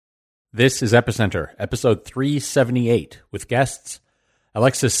This is Epicenter, episode 378, with guests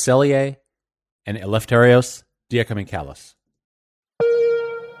Alexis Sellier and Eleftherios Diakomikalis.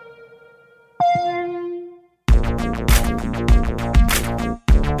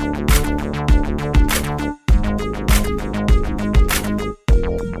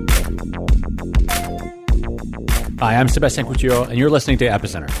 Hi, I'm Sebastian Couture, and you're listening to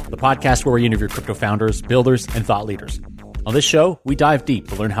Epicenter, the podcast where we interview crypto founders, builders, and thought leaders. On this show, we dive deep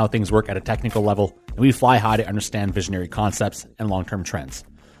to learn how things work at a technical level, and we fly high to understand visionary concepts and long-term trends.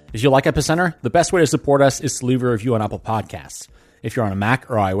 If you like Epicenter, the best way to support us is to leave a review on Apple Podcasts. If you're on a Mac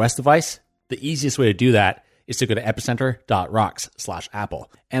or iOS device, the easiest way to do that is to go to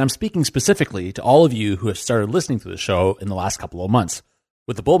epicenter.rocks/Apple. And I'm speaking specifically to all of you who have started listening to the show in the last couple of months.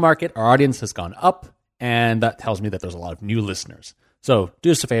 With the bull market, our audience has gone up, and that tells me that there's a lot of new listeners. So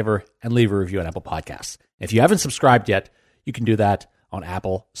do us a favor and leave a review on Apple Podcasts. If you haven't subscribed yet, you can do that on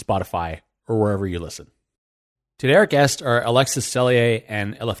Apple, Spotify, or wherever you listen. Today our guests are Alexis Sellier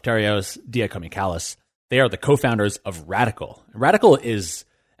and Eleftherios Diakomikalis. They are the co-founders of Radicle. Radicle is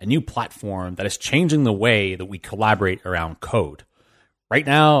a new platform that is changing the way that we collaborate around code. Right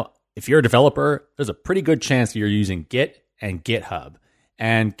now, if you're a developer, there's a pretty good chance that you're using Git and GitHub.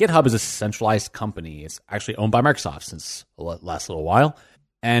 And GitHub is a centralized company. It's actually owned by Microsoft since the last little while.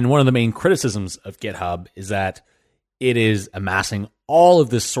 And one of the main criticisms of GitHub is that it is amassing all of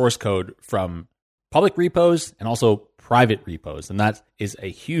this source code from public repos and also private repos. And that is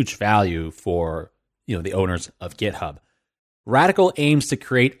a huge value for the owners of GitHub. Radicle aims to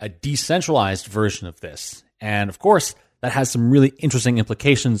create a decentralized version of this. And of course, that has some really interesting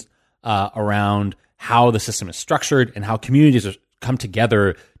implications around how the system is structured and how communities come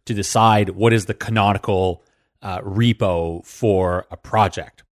together to decide what is the canonical repo for a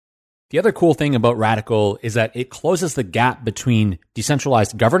project. The other cool thing about Radicle is that it closes the gap between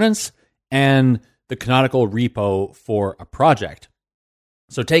decentralized governance and the canonical repo for a project.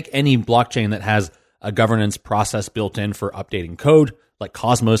 So take any blockchain that has a governance process built in for updating code, like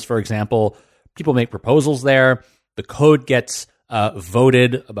Cosmos, for example. People make proposals there. The code gets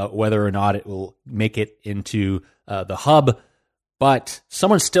voted about whether or not it will make it into the hub, but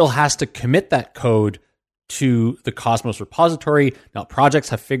someone still has to commit that code to the Cosmos repository. Now, projects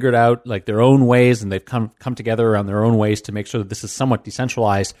have figured out their own ways, and they've come together around their own ways to make sure that this is somewhat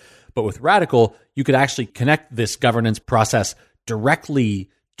decentralized. But with Radicle, you could actually connect this governance process directly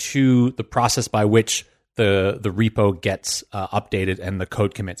to the process by which the repo gets updated and the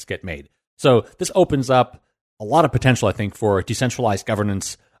code commits get made. So this opens up a lot of potential, I think, for decentralized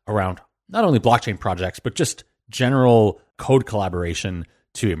governance around not only blockchain projects, but just general code collaboration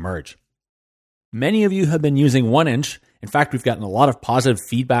to emerge. Many of you have been using 1inch. In fact, we've gotten a lot of positive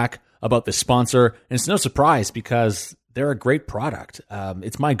feedback about this sponsor, and it's no surprise because they're a great product.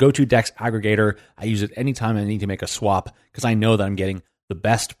 It's my go-to DEX aggregator. I use it anytime I need to make a swap because I know that I'm getting the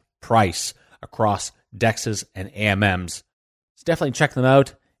best price across DEXs and AMMs. So definitely check them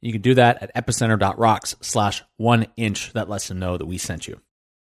out. You can do that at epicenter.rocks/1inch. That lets them know that we sent you.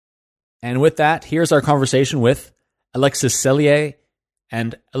 And with that, here's our conversation with Alexis Sellier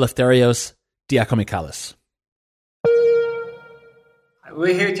and Eleftherios Diakomikalis.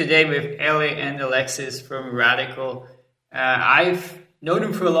 We're here today with Eli and Alexis from Radicle. I've known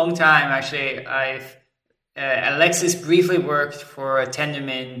them for a long time, actually. Alexis briefly worked for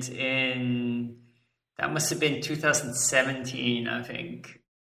Tendermint that must have been 2017, I think.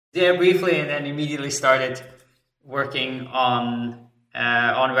 Yeah, briefly, and then immediately started working on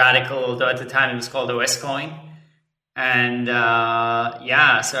Radicle, although at the time it was called OSCoin. And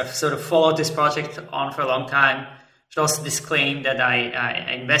so I've sort of followed this project on for a long time. Should also disclaim that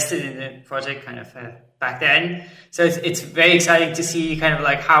I invested in the project back then. So it's very exciting to see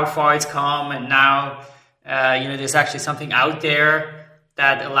how far it's come, and now there's actually something out there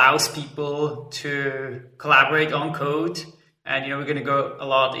that allows people to collaborate on code. And we're going to go a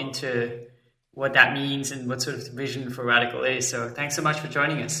lot into what that means and what sort of the vision for Radicle is. So thanks so much for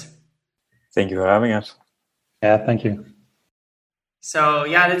joining us. Thank you for having us. Yeah, thank you. So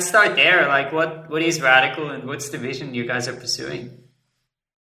let's start there. What is Radicle and what's the vision you guys are pursuing?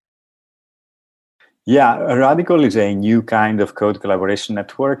 Yeah, Radicle is a new kind of code collaboration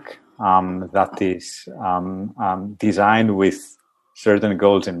network that is designed with certain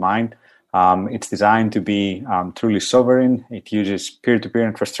goals in mind. It's designed to be truly sovereign. It uses peer-to-peer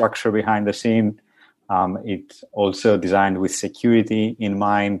infrastructure behind the scene. It's also designed with security in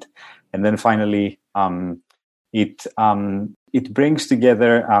mind. And then finally, it brings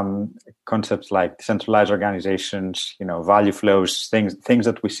together concepts like decentralized organizations, value flows, things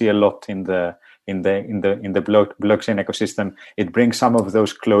that we see a lot in the in the blockchain ecosystem, it brings some of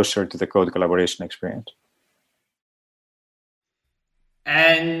those closer to the code collaboration experience.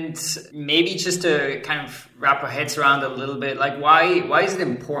 And maybe just to kind of wrap our heads around a little bit, like why is it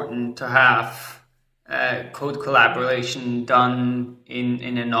important to have code collaboration done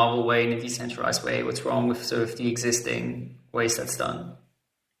in a novel way, in a decentralized way? What's wrong with sort of the existing ways that's done?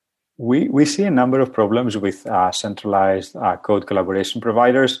 We see a number of problems with centralized code collaboration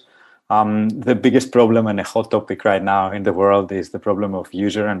providers. The biggest problem and a hot topic right now in the world is the problem of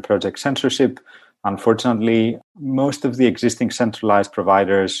user and project censorship. Unfortunately, most of the existing centralized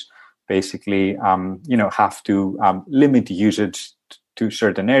providers basically, have to limit usage to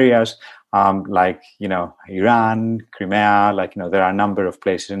certain areas, like Iran, Crimea. There are a number of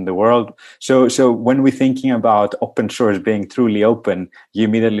places in the world. So when we're thinking about open source being truly open, you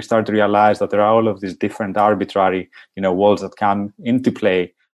immediately start to realize that there are all of these different arbitrary, walls that come into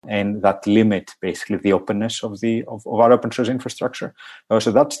play, and that limit basically the openness of our open source infrastructure.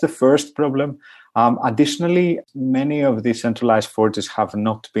 So that's the first problem. Additionally, many of the centralized forges have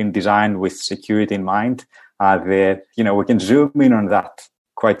not been designed with security in mind. We can zoom in on that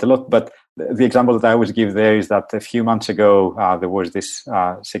quite a lot, but the example that I always give there is that a few months ago, there was this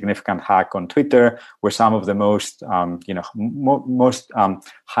significant hack on Twitter where some of the most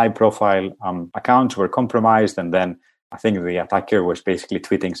high-profile accounts were compromised, and then I think the attacker was basically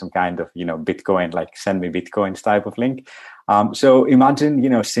tweeting some kind of, Bitcoin, like send me Bitcoins type of link. So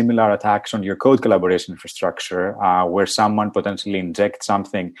imagine, similar attacks on your code collaboration infrastructure, where someone potentially injects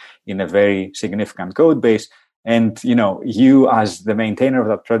something in a very significant code base. And, you as the maintainer of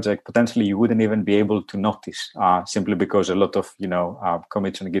that project, potentially you wouldn't even be able to notice, simply because a lot of,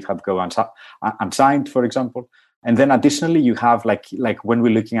 commits on GitHub go unsigned, for example. And then additionally, you have like when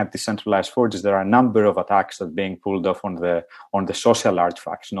we're looking at decentralized forges, there are a number of attacks that are being pulled off on the social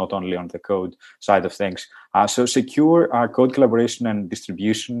artifacts, not only on the code side of things. So secure code collaboration and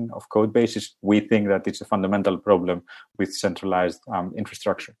distribution of code bases, we think that it's a fundamental problem with centralized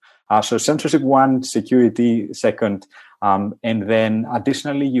infrastructure. So censorship one, security second, and then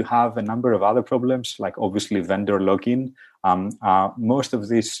additionally, you have a number of other problems, like obviously vendor login. Most of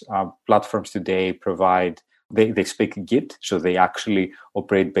these platforms today provide They speak Git, so they actually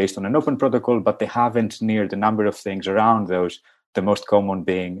operate based on an open protocol, but they have engineered a number of things around those, the most common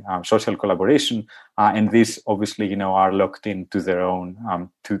being social collaboration. And these obviously, are locked into their own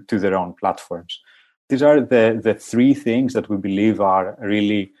to their own platforms. These are the three things that we believe are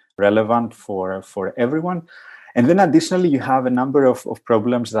really relevant for everyone. And then additionally, you have a number of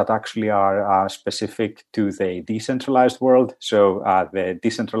problems that actually are specific to the decentralized world. So the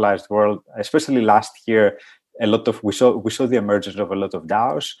decentralized world, especially last year, we saw the emergence of a lot of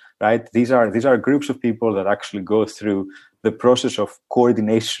DAOs, right? These are groups of people that actually go through the process of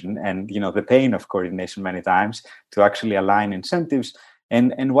coordination and the pain of coordination many times to actually align incentives.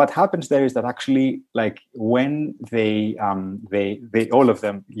 And what happens there is that actually, like when they all of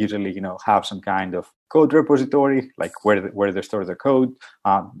them usually have some kind of code repository, like where they store their code.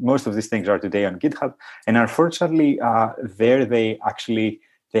 Most of these things are today on GitHub, and unfortunately, there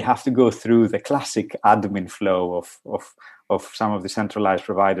they have to go through the classic admin flow of some of the centralized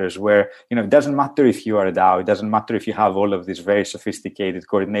providers, where it doesn't matter if you are a DAO, it doesn't matter if you have all of these very sophisticated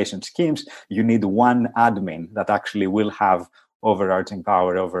coordination schemes. You need one admin that actually will have overarching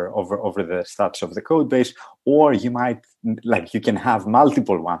power over the stats of the code base, or you can have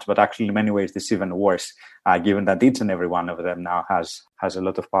multiple ones, but actually in many ways it's even worse, given that each and every one of them now has a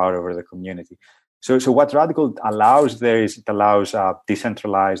lot of power over the community. So what Radical allows there is it allows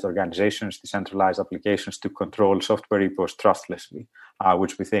decentralized organizations, decentralized applications to control software repos trustlessly,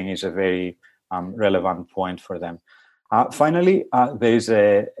 which we think is a very relevant point for them. Finally, there is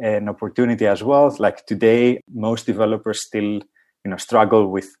an opportunity as well. Like today, most developers still struggle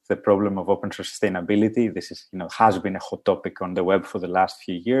with the problem of open source sustainability. This is has been a hot topic on the web for the last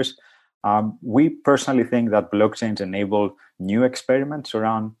few years. We personally think that blockchains enable new experiments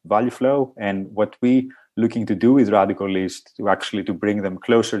around value flow, and what we looking to do with Radical is to bring them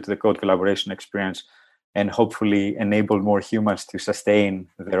closer to the code collaboration experience and hopefully enable more humans to sustain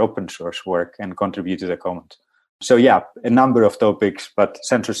their open source work and contribute to the commons. So yeah, a number of topics, but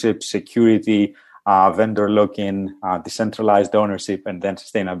censorship, security, vendor lock-in, decentralized ownership, and then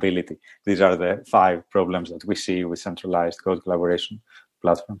sustainability. These are the 5 problems that we see with centralized code collaboration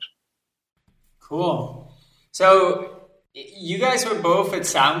platforms. Cool. So you guys were both at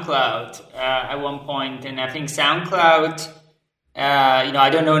SoundCloud at one point, and I think SoundCloud, I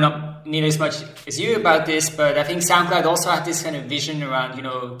don't know nearly as much as you about this, but I think SoundCloud also had this kind of vision around,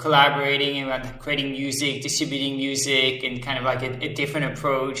 collaborating, around creating music, distributing music, and kind of like a different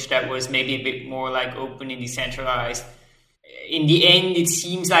approach that was maybe a bit more like open and decentralized. In the end, it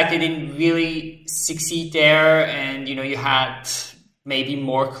seems like they didn't really succeed there, and you had maybe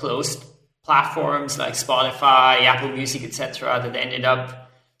more closed platforms like Spotify, Apple Music, etc., that ended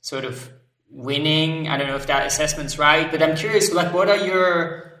up sort of winning. I don't know if that assessment's right, but I'm curious, like, what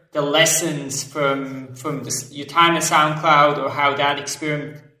are the lessons from your time at SoundCloud, or how that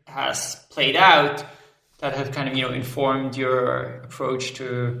experiment has played out, that have kind of informed your approach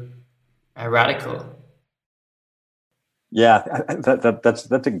to Radical? Yeah,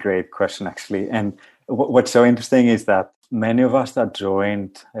 that's a great question, actually. And what's so interesting is that many of us that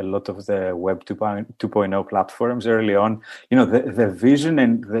joined a lot of the Web 2.0 platforms early on, the vision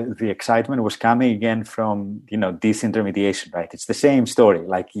and the excitement was coming again from, disintermediation, right? It's the same story.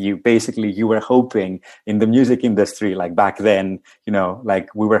 Like you were hoping in the music industry, like back then,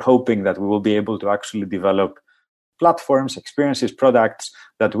 like we were hoping that we will be able to actually develop platforms, experiences, products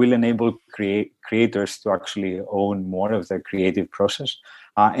that will enable creators to actually own more of their creative process.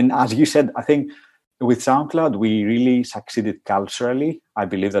 And as you said, I think with SoundCloud, we really succeeded culturally. I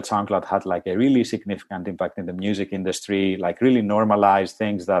believe that SoundCloud had like a really significant impact in the music industry, like really normalized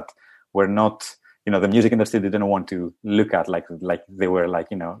things that were not, the music industry didn't want to look at, like they were like,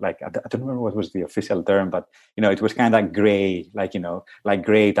 like, I don't remember what was the official term, but, it was kind of gray, like, like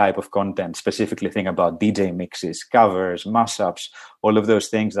gray type of content, specifically think about DJ mixes, covers, mashups, all of those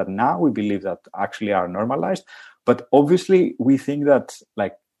things that now we believe that actually are normalized. But obviously we think that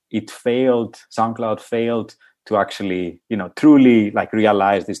like, SoundCloud failed to actually, truly like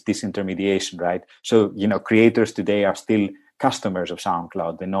realize this disintermediation, right? So, creators today are still customers of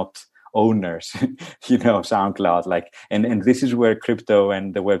SoundCloud. They're not owners, of SoundCloud. Like, and this is where crypto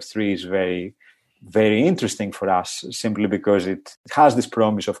and the Web3 is very, very interesting for us, simply because it has this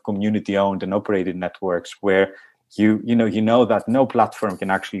promise of community-owned and operated networks where you know that no platform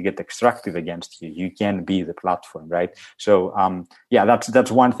can actually get extractive against you. You can be the platform, right? So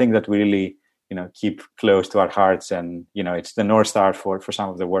that's one thing that we really keep close to our hearts, and it's the North Star for some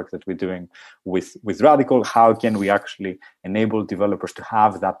of the work that we're doing with Radical. How can we actually enable developers to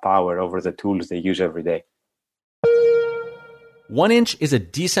have that power over the tools they use every day? 1inch is a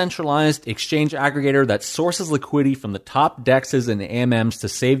decentralized exchange aggregator that sources liquidity from the top DEXs and AMMs to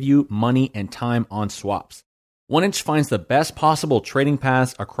save you money and time on swaps. 1inch finds the best possible trading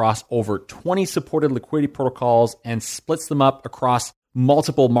paths across over 20 supported liquidity protocols and splits them up across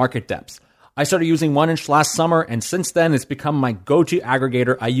multiple market depths. I started using 1inch last summer, and since then it's become my go-to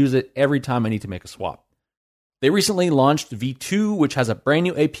aggregator. I use it every time I need to make a swap. They recently launched V2, which has a brand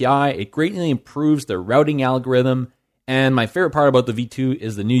new API. It greatly improves their routing algorithm, and my favorite part about the V2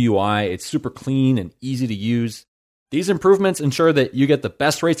 is the new UI. It's super clean and easy to use. These improvements ensure that you get the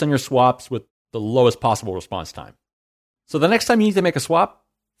best rates on your swaps with the lowest possible response time. So the next time you need to make a swap,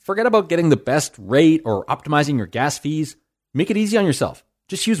 forget about getting the best rate or optimizing your gas fees. Make it easy on yourself.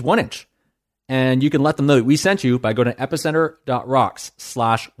 Just use 1inch. And you can let them know that we sent you by going to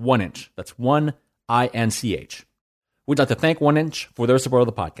epicenter.rocks/1inch. That's 1INCH. We'd like to thank 1inch for their support of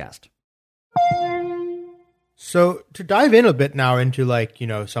the podcast. So to dive in a bit now into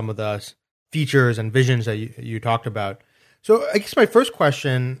some of the features and visions that you talked about. So I guess my first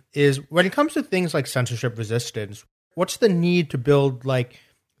question is, when it comes to things like censorship resistance, what's the need to build like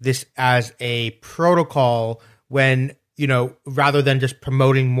this as a protocol when, rather than just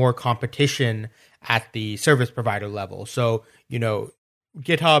promoting more competition at the service provider level? So,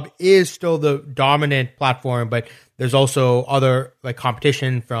 GitHub is still the dominant platform, but there's also other like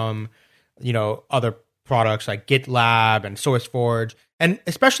competition from, other products like GitLab and SourceForge. And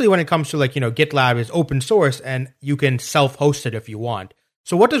especially when it comes to GitLab is open source and you can self-host it if you want.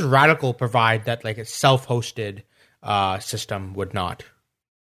 So what does Radical provide that like a self-hosted system would not?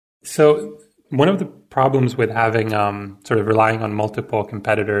 So one of the problems with having sort of relying on multiple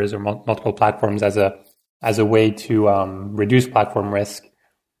competitors or multiple platforms as a way to reduce platform risk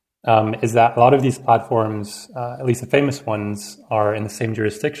is that a lot of these platforms, at least the famous ones, are in the same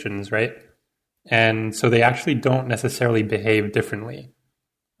jurisdictions, right? And so they actually don't necessarily behave differently.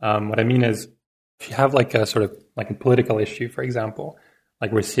 What I mean is, if you have like a sort of like a political issue, for example,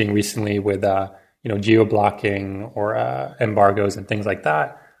 like we're seeing recently with geo-blocking or embargoes and things like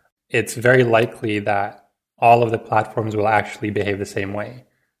that, it's very likely that all of the platforms will actually behave the same way,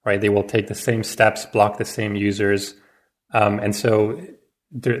 right? They will take the same steps, block the same users, and so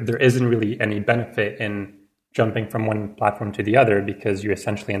there isn't really any benefit in jumping from one platform to the other because you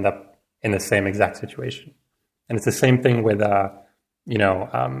essentially end up in the same exact situation. And it's the same thing with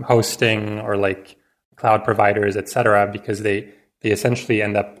hosting or like cloud providers, etc., because they essentially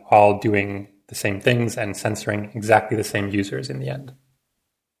end up all doing the same things and censoring exactly the same users in the end.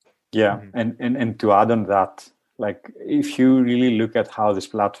 Yeah, and to add on that, like if you really look at how these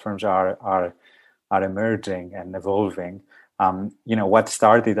platforms are emerging and evolving, what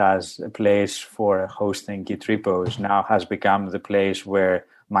started as a place for hosting Git repos now has become the place where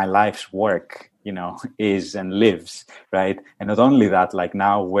my life's work, is and lives, right? And not only that, like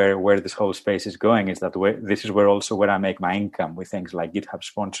now where this whole space is going is that this is where I make my income with things like GitHub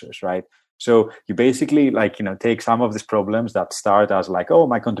sponsors, right? So you basically take some of these problems that start as like, oh,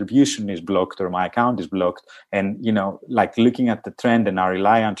 my contribution is blocked or my account is blocked. And, like looking at the trend and our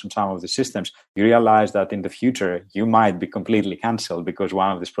reliance on some of the systems, you realize that in the future, you might be completely canceled because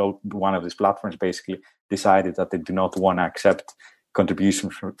one of these platforms basically decided that they do not want to accept contribution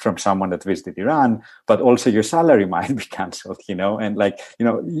from someone that visited Iran, but also your salary might be canceled, and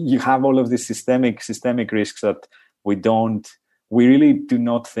you have all of these systemic risks that we really do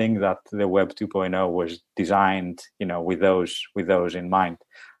not think that the Web 2.0 was designed, with those in mind.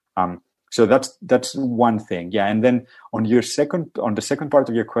 So that's one thing. Yeah. And then on the second part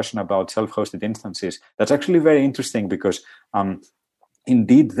of your question about self-hosted instances, that's actually very interesting because,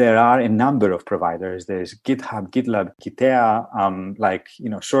 indeed, there are a number of providers. There's GitHub, GitLab, Gitea,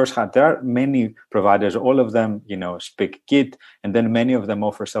 SourceHut. There are many providers. All of them, speak Git, and then many of them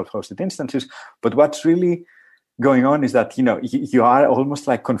offer self-hosted instances. But what's really going on is that, you are almost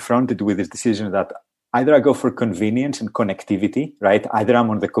like confronted with this decision that either I go for convenience and connectivity, right? Either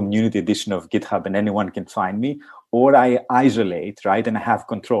I'm on the community edition of GitHub and anyone can find me, or I isolate, right? And I have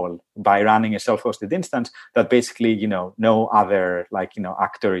control by running a self-hosted instance that basically, no other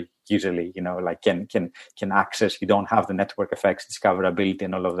actor usually, can access. You don't have the network effects, discoverability,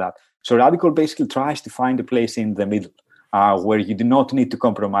 and all of that. So Radical basically tries to find a place in the middle, where you do not need to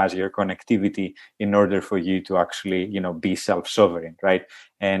compromise your connectivity in order for you to actually, be self-sovereign, right?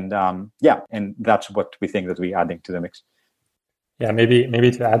 And and that's what we think that we're adding to the mix. Yeah,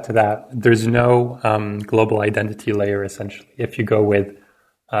 maybe to add to that, there's no global identity layer, essentially. If you go with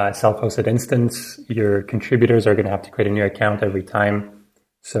a self-hosted instance, your contributors are going to have to create a new account every time.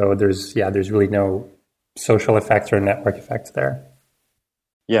 So there's really no social effects or network effects there.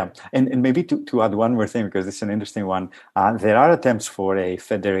 Yeah, and maybe to add one more thing, because this is an interesting one. There are attempts for a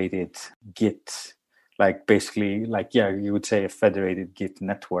federated Git, you would say a federated Git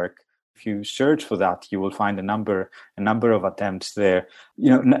network. If you search for that, you will find a number of attempts there.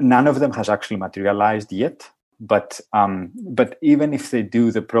 None of them has actually materialized yet. But even if they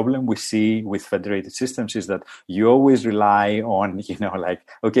do, the problem we see with federated systems is that you always rely on,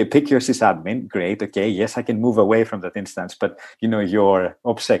 okay, pick your sysadmin. Great. Okay. Yes, I can move away from that instance, but, your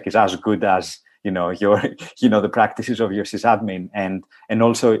OPSEC is as good as, the practices of your sysadmin. And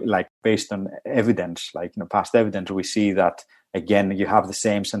also based on evidence, past evidence, we see that, again, you have the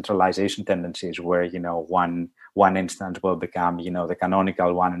same centralization tendencies where, one instance will become, the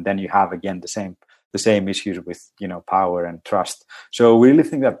canonical one. And then you have, again, the same issues with, power and trust. So we really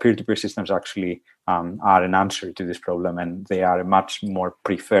think that peer-to-peer systems actually are an answer to this problem, and they are a much more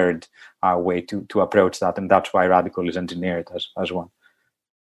preferred way to approach that. And that's why Radical is engineered as one.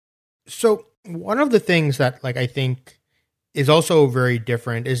 So one of the things that I think is also very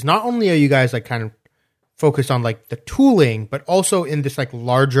different is not only are you guys kind of focused on the tooling, but also in this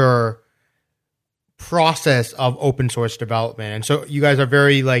larger process of open source development. And so you guys are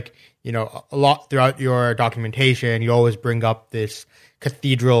very a lot throughout your documentation, you always bring up this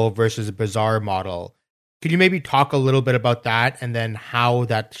cathedral versus bazaar model. Could you maybe talk a little bit about that and then how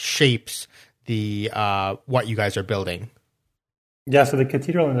that shapes the what you guys are building? Yeah, so the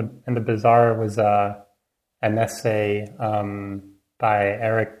cathedral and the bazaar was an essay by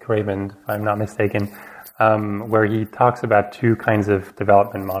Eric Raymond, if I'm not mistaken, where he talks about two kinds of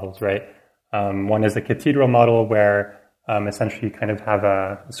development models, right? One is the cathedral model where essentially you kind of have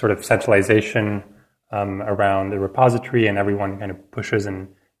a sort of centralization around the repository, and everyone kind of pushes and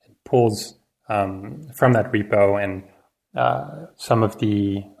pulls from that repo, and some of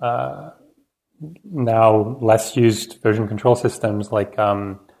the now less used version control systems like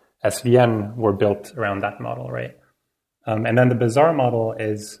SVN were built around that model, right? And then the bazaar model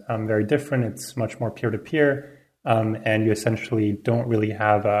is very different. It's much more peer-to-peer, and you essentially don't really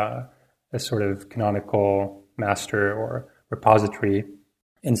have a sort of canonical master or repository.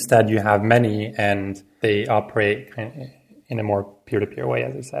 Instead, you have many, and they operate in a more peer-to-peer way,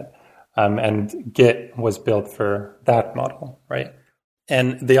 as I said. And Git was built for that model, right?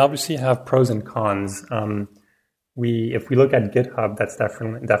 And they obviously have pros and cons. If we look at GitHub, that's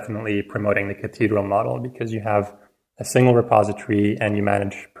definitely promoting the cathedral model, because you have a single repository and you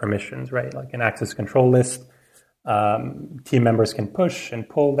manage permissions, right? Like an access control list. Team members can push and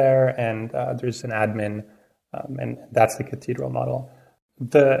pull there, and there's an admin, and that's the cathedral model.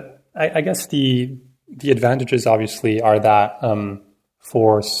 I guess the advantages obviously are that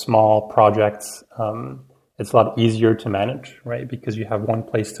for small projects, it's a lot easier to manage, right? Because you have one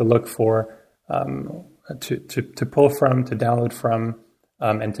place to look for, to pull from, to download from,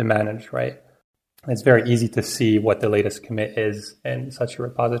 and to manage, right? It's very easy to see what the latest commit is in such a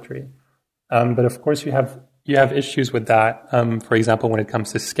repository. But of course, you have issues with that. For example, when it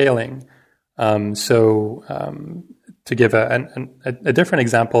comes to scaling. To give a different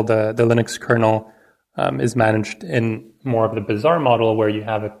example, the Linux kernel is managed in more of the bazaar model, where you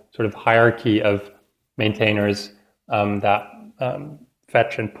have a sort of hierarchy of maintainers that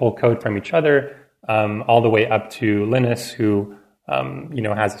fetch and pull code from each other, all the way up to Linus, who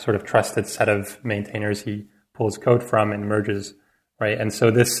has a sort of trusted set of maintainers he pulls code from and merges, right? And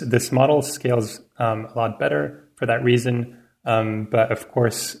so this model scales a lot better for that reason, but of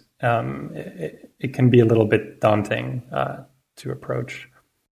course it can be a little bit daunting to approach.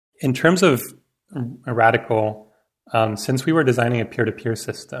 In terms of Radical, since we were designing a peer-to-peer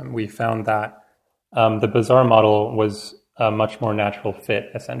system, we found that the bazaar model was a much more natural fit,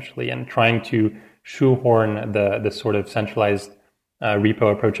 essentially, and trying to shoehorn the sort of centralized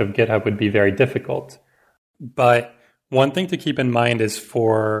repo approach of GitHub would be very difficult. But one thing to keep in mind is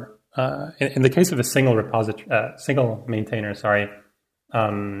in the case of a single maintainer,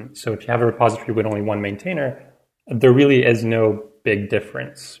 so if you have a repository with only one maintainer, there really is no big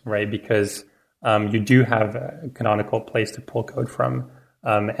difference, right? Because you do have a canonical place to pull code from,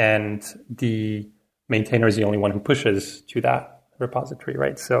 and the maintainer is the only one who pushes to that repository,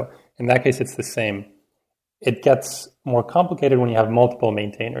 right? So in that case, it's the same. It gets more complicated when you have multiple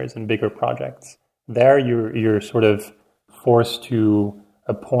maintainers in bigger projects. There, you're sort of forced to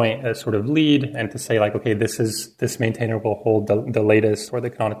appoint a sort of lead and to say, like, okay, this maintainer will hold the latest or the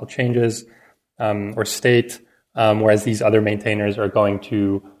canonical changes or state, whereas these other maintainers are going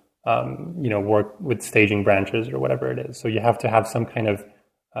to work with staging branches or whatever it is. So you have to have some kind of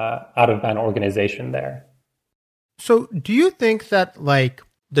out-of-band organization there. So do you think that like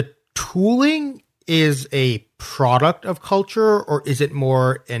the tooling is a product of culture, or is it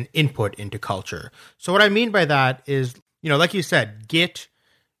more an input into culture? So what I mean by that is, like you said, Git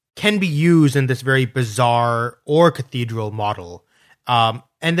can be used in this very bazaar or cathedral model. And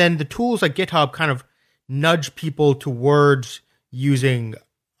then the tools like GitHub kind of nudge people towards using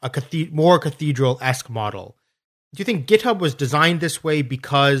a more cathedral-esque model. Do you think GitHub was designed this way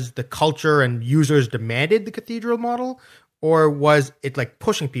because the culture and users demanded the cathedral model, or was it like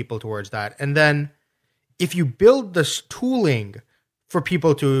pushing people towards that? And then if you build this tooling for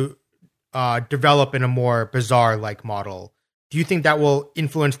people to develop in a more bazaar-like model, do you think that will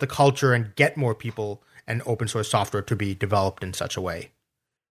influence the culture and get more people and open source software to be developed in such a way?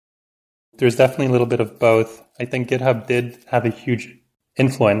 There's definitely a little bit of both. I think GitHub did have a huge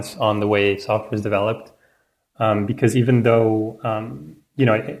influence on the way software is developed, because even though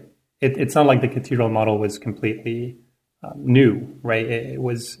it's not like the cathedral model was completely new, right? It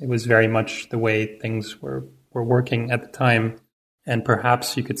was very much the way things were working at the time, and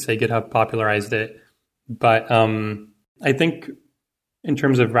perhaps you could say GitHub popularized it. But I think in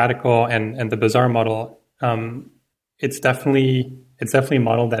terms of Radical and the bazaar model, it's definitely a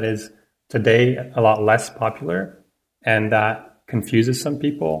model that is today a lot less popular, and that confuses some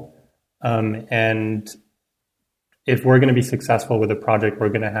people. And if we're going to be successful with a project, we're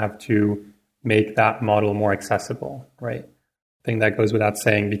going to have to make that model more accessible, right? I think that goes without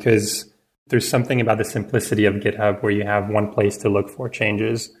saying, because there's something about the simplicity of GitHub where you have one place to look for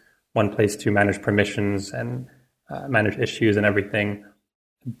changes, one place to manage permissions and manage issues and everything.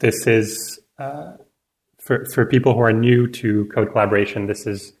 This is, for people who are new to code collaboration, this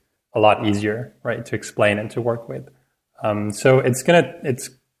is a lot easier, right, to explain and to work with. So it's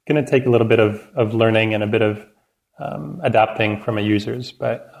gonna take a little bit of learning and a bit of adapting from a users,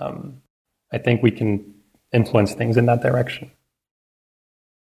 but I think we can influence things in that direction.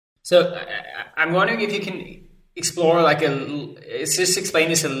 So I'm wondering if you can explore just explain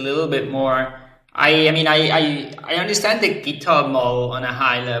this a little bit more. I understand the GitHub model on a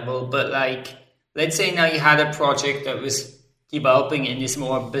high level, but let's say now you had a project that was developing in this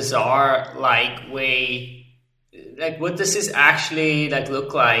more bazaar-like way. What does this actually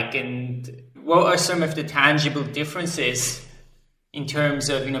look like, and what are some of the tangible differences in terms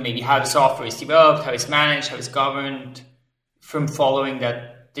of maybe how the software is developed, how it's managed, how it's governed, from following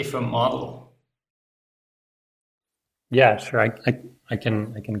that different model? Yeah, sure. I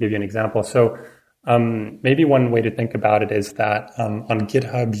can give you an example. So Maybe one way to think about it is that on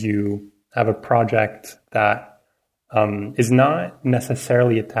GitHub, you have a project that is not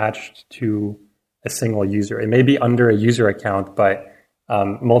necessarily attached to a single user. It may be under a user account, but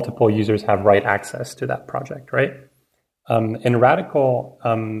multiple users have write access to that project, right? In Radical,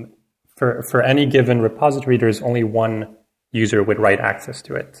 for any given repository, there's only one user with write access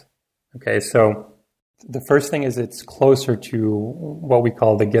to it. Okay, so the first thing is it's closer to what we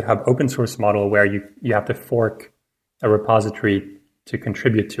call the GitHub open source model, where you have to fork a repository to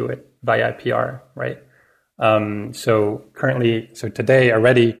contribute to it via PR, right? So today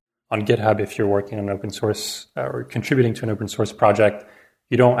already on GitHub, if you're working on open source or contributing to an open source project,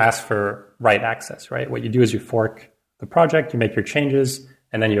 you don't ask for write access, right? What you do is you fork the project, you make your changes,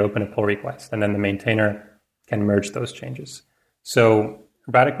 and then you open a pull request, and then the maintainer can merge those changes. So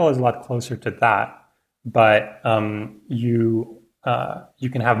Radical is a lot closer to that, but you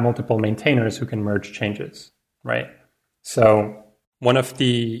can have multiple maintainers who can merge changes, right? So one of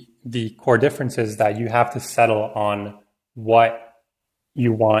the core differences is that you have to settle on what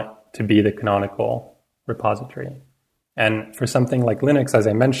you want to be the canonical repository. And for something like Linux, as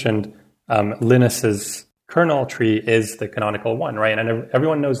I mentioned, Linus's kernel tree is the canonical one, right? And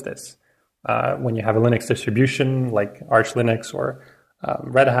everyone knows this. When you have a Linux distribution like Arch Linux or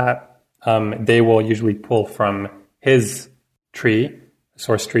Red Hat, they will usually pull from his tree,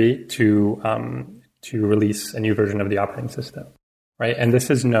 source tree, to release a new version of the operating system, right? And this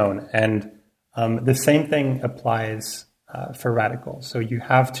is known. And the same thing applies for Radical. So you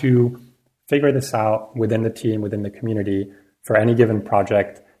have to figure this out within the team, within the community, for any given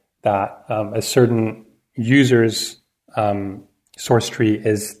project, that a certain user's source tree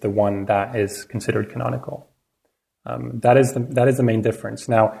is the one that is considered canonical. That is the main difference.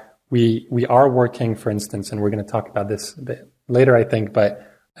 Now, we are working, for instance, and we're going to talk about this a bit later, I think, but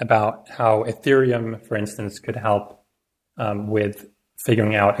about how Ethereum, for instance, could help with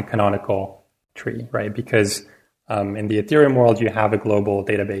figuring out a canonical tree, right? Because in the Ethereum world, you have a global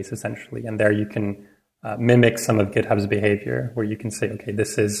database, essentially, and there you can mimic some of GitHub's behavior, where you can say, okay,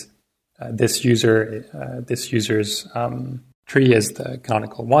 this is this user's tree is the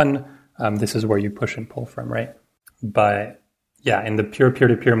canonical one. This is where you push and pull from, right? But yeah, in the pure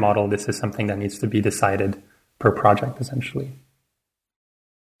peer-to-peer model, this is something that needs to be decided per project, essentially.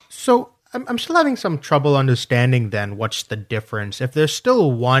 So I'm still having some trouble understanding then what's the difference. If there's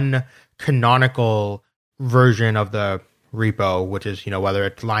still one canonical version of the repo, which is, whether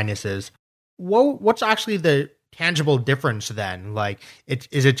it's Linus's, what's actually the tangible difference then? Like,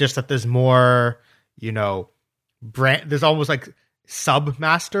 is it just that there's more, there's almost like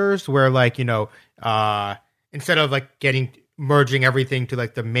sub-masters where instead of merging everything to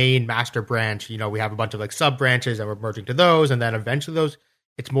the main master branch, we have a bunch of sub branches and we're merging to those, and then eventually those,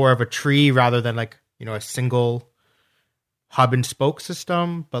 it's more of a tree rather than a single hub and spoke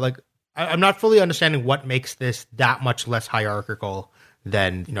system. But I'm not fully understanding what makes this that much less hierarchical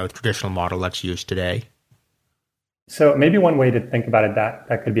than the traditional model that's used today. So maybe one way to think about it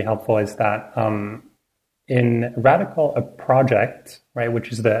that could be helpful is that in Radical, a project, right,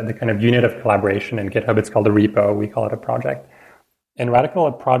 which is the kind of unit of collaboration. In GitHub, it's called a repo. We call it a project. In Radical,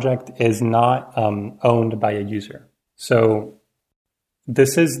 a project is not owned by a user. So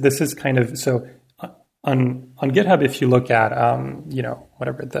this is kind of, so on GitHub, if you look at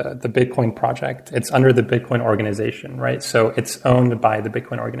whatever the Bitcoin project, it's under the Bitcoin organization, right? So it's owned by the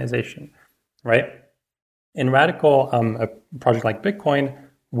Bitcoin organization, right? In Radical, a project like Bitcoin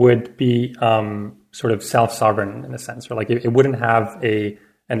would be sort of self-sovereign in a sense, or it wouldn't have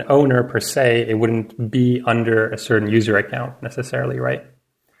an owner per se. It wouldn't be under a certain user account necessarily, right?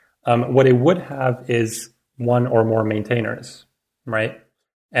 What it would have is one or more maintainers, right?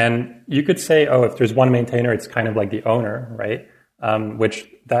 And you could say, oh, if there's one maintainer, it's kind of like the owner, right? Which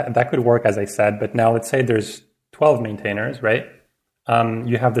that could work, as I said. But now let's say there's 12 maintainers, right?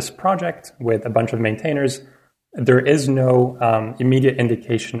 You have this project with a bunch of maintainers. There is no immediate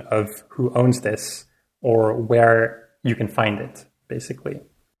indication of who owns this or where you can find it, basically.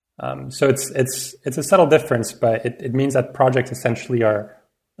 So it's a subtle difference, but it means that projects essentially are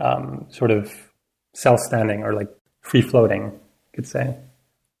sort of self-standing or free-floating, you could say.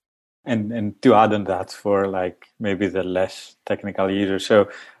 And to add on that for maybe the less technical user, so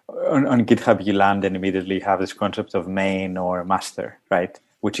on GitHub you land and immediately have this concept of main or master, right?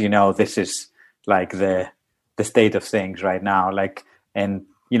 Which this is the state of things right now. And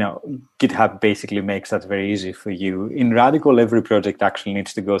GitHub basically makes that very easy for you. In Radical, every project actually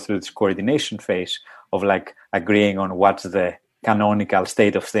needs to go through this coordination phase of agreeing on what's the canonical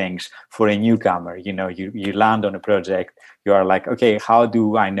state of things for a newcomer. You land on a project, you are okay, how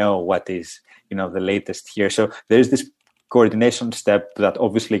do I know what is the latest here. So there's this coordination step that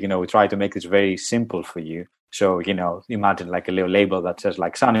obviously, we try to make this very simple for you. So, imagine like a little label that says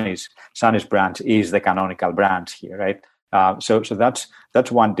like Sunny's branch is the canonical branch here, right? So that's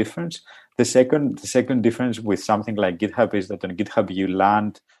one difference. The second difference with something like GitHub is that on GitHub you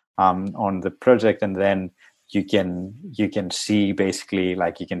land on the project, and then you can see basically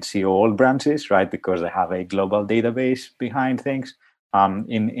like you can see all branches, right? Because they have a global database behind things.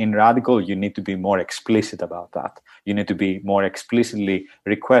 In Radical, you need to be more explicit about that. You need to be more explicitly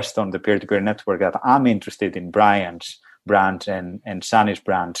request on the peer-to-peer network that I'm interested in Brian's branch and Sunny's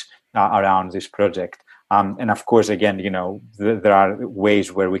branch around this project. And of course, again, there are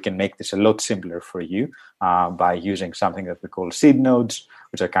ways where we can make this a lot simpler for you by using something that we call seed nodes,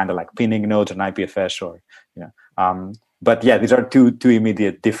 which are kind of like pinning nodes on IPFS, or but yeah, these are two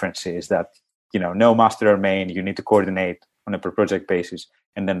immediate differences that no master or main. You need to coordinate on a per project basis.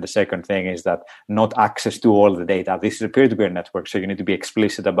 And then the second thing is that not access to all the data. This is a peer-to-peer network, so you need to be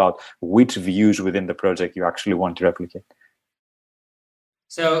explicit about which views within the project you actually want to replicate.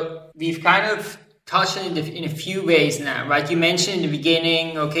 So we've kind of touched on it in a few ways now, right? You mentioned in the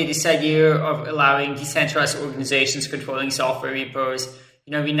beginning, this idea of allowing decentralized organizations controlling software repos.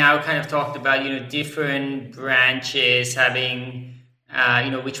 We now kind of talked about, different branches having,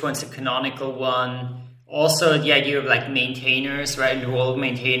 which one's the canonical one. Also, the idea of like maintainers, right? And the role of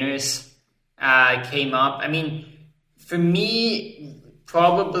maintainers came up. I mean, for me,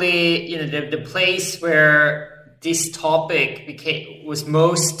 probably, the place where this topic came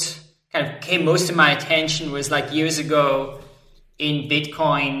most to my attention was like years ago in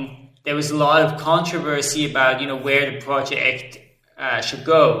Bitcoin. There was a lot of controversy about, where the project should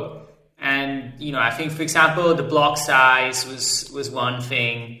go. And, I think, for example, the block size was one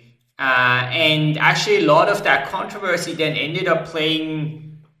thing. And actually, a lot of that controversy then ended up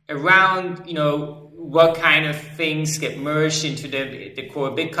playing around, what kind of things get merged into the core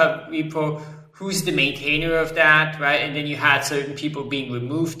GitHub repo, who's the maintainer of that, right? And then you had certain people being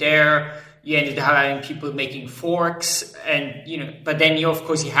removed there. You ended up having people making forks, and but then you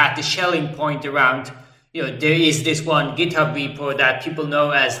had the Schelling point around, there is this one GitHub repo that people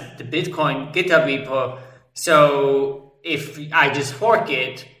know as the Bitcoin GitHub repo. So if I just fork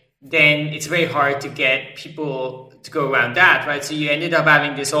it, then it's very hard to get people to go around that, right? So you ended up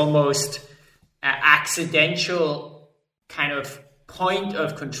having this almost accidental kind of point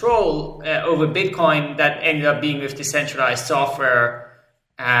of control over Bitcoin that ended up being with decentralized software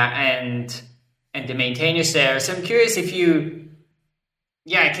and the maintainers there. So I'm curious if you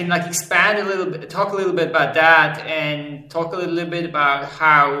can like expand a little bit, talk a little bit about that, and talk a little bit about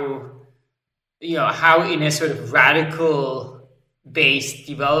how in a sort of radical based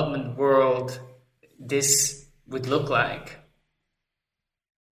development world this would look like.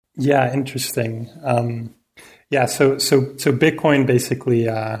 Yeah, interesting. So Bitcoin basically,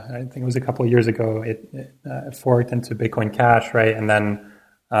 I think it was a couple of years ago, it forked into Bitcoin Cash, right? And then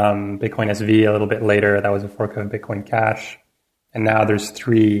Bitcoin SV a little bit later, that was a fork of Bitcoin Cash. And now there's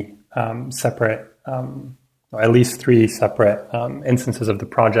three separate, at least three separate instances of the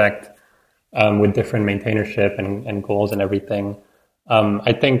project with different maintainership and goals and everything.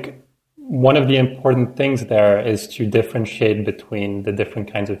 I think one of the important things there is to differentiate between the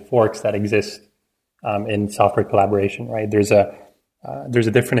different kinds of forks that exist in software collaboration, right? There's a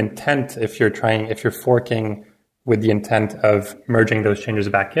different intent if you're forking with the intent of merging those changes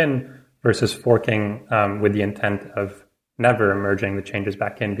back in versus forking with the intent of never merging the changes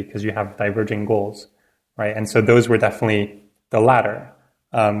back in because you have diverging goals, right? And so those were definitely the latter.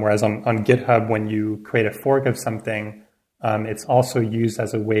 Whereas on GitHub, when you create a fork of something, it's also used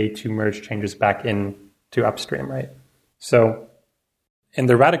as a way to merge changes back in to upstream, right? So in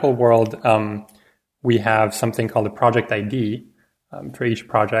the Radical world, we have something called a project ID for each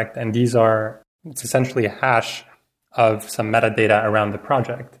project. And it's essentially a hash of some metadata around the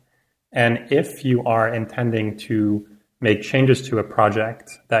project. And if you are intending to make changes to a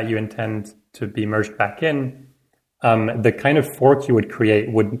project that you intend to be merged back in, the kind of fork you would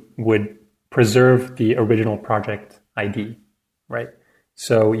create would preserve the original project ID, right?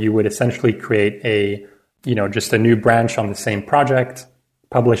 So you would essentially create just a new branch on the same project,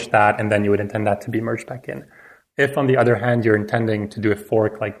 publish that, and then you would intend that to be merged back in. If, on the other hand, you're intending to do a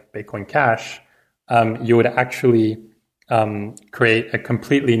fork like Bitcoin Cash, you would actually create a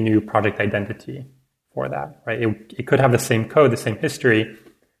completely new project identity for that, right? It could have the same code, the same history,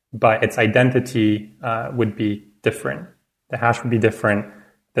 but its identity would be different. The hash would be different.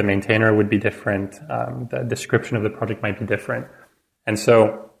 The maintainer would be different. The description of the project might be different. And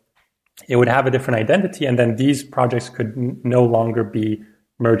so it would have a different identity, and then these projects could no longer be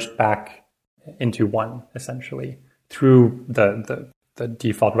merged back into one, essentially, through the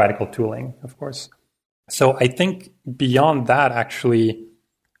default Radical tooling, of course. So I think beyond that, actually,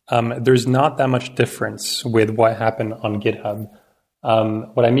 there's not that much difference with what happened on GitHub.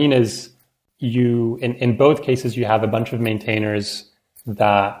 What I mean is, in both cases, you have a bunch of maintainers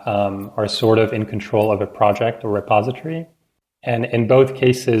that are sort of in control of a project or repository. And in both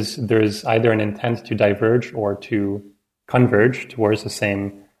cases, there's either an intent to diverge or to converge towards the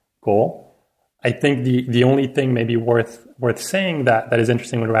same goal. I think the only thing maybe worth saying that is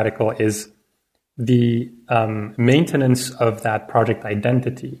interesting with Radical is the maintenance of that project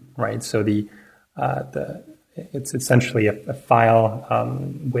identity, right? So it's essentially a file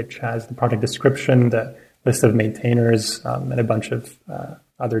which has the project description, the list of maintainers, and a bunch of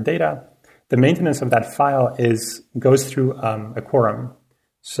other data. The maintenance of that file goes through a quorum,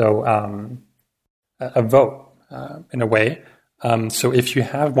 so a vote in a way. So if you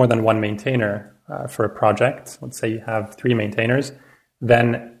have more than one maintainer for a project, let's say you have 3 maintainers,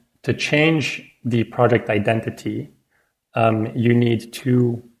 then to change the project identity, you need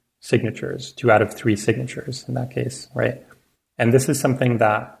 2 signatures, 2 out of 3 signatures in that case, right? And this is something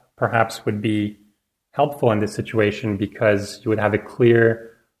that perhaps would be helpful in this situation because you would have a clear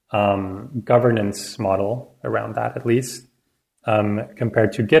governance model around that, at least,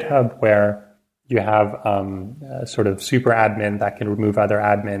 compared to GitHub, where you have a sort of super admin that can remove other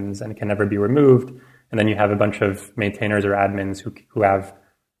admins and can never be removed. And then you have a bunch of maintainers or admins who have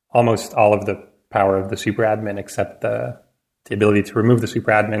almost all of the power of the super admin except the ability to remove the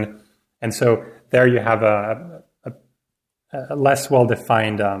super admin. And so there you have a less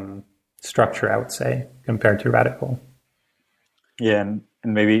well-defined structure, I would say, compared to Radical. Yeah, and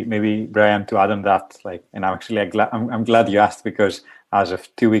maybe Brian, to add on that, and I'm glad you asked, because as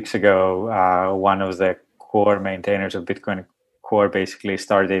of 2 weeks ago, one of the core maintainers of Bitcoin Core basically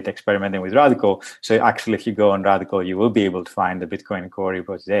started experimenting with Radical. So actually, if you go on Radical, you will be able to find the Bitcoin Core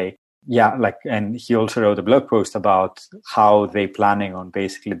repo today. Yeah, and he also wrote a blog post about how they planning on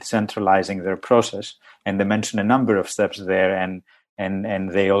basically decentralizing their process, and they mention a number of steps there,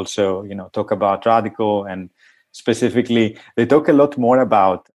 and they also talk about Radical, and specifically they talk a lot more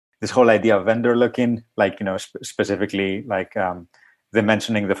about this whole idea of vendor lock-in, specifically they're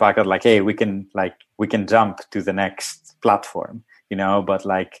mentioning the fact that hey, we can jump to the next platform, but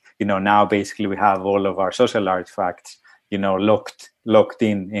now basically we have all of our social artifacts locked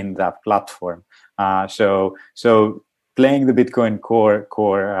in that platform. So playing the Bitcoin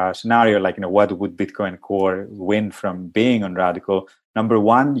Core scenario, what would Bitcoin Core win from being on Radical? Number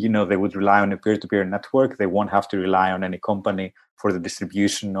one, they would rely on a peer-to-peer network. They won't have to rely on any company for the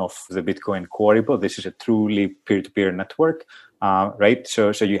distribution of the Bitcoin Core repo. This is a truly peer-to-peer network, right?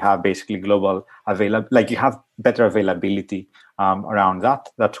 So you have basically global you have better availability around that.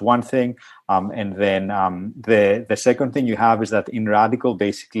 That's one thing. And then the second thing you have is that in Radical,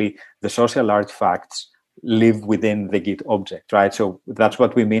 basically the social artifacts live within the Git object, right? So that's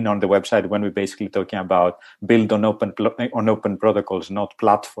what we mean on the website when we're basically talking about build on open protocols, not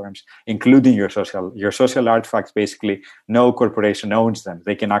platforms, including your social artifacts. Basically, no corporation owns them.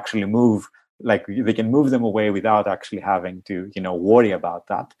 They can actually move. They can move them away without actually having to, worry about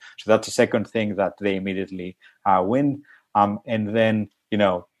that. So that's the second thing that they immediately win. And then,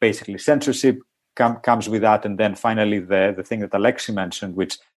 basically censorship comes with that. And then finally, the thing that Alexi mentioned,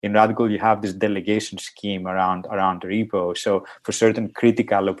 which in Radical, you have this delegation scheme around the repo. So for certain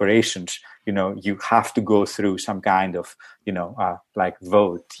critical operations, you have to go through some kind of,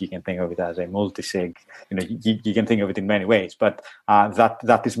 vote. You can think of it as a multi-sig. You can think of it in many ways, but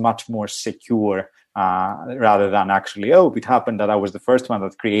that is much more secure rather than actually, it happened that I was the first one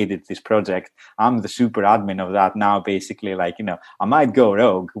that created this project. I'm the super admin of that. Now, basically, I might go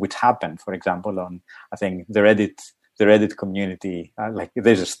rogue, which happened, for example, on, I think, the Reddit community.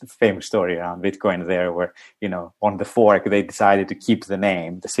 There's a famous story around Bitcoin there where, on the fork, they decided to keep the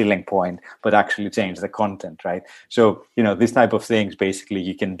name, the ceiling point, but actually change the content, right? So, this type of things, basically,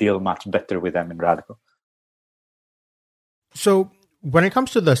 you can deal much better with them in Radical. So when it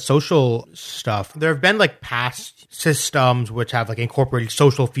comes to the social stuff, there have been past systems which have incorporated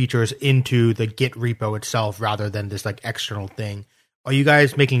social features into the Git repo itself rather than this external thing. Are you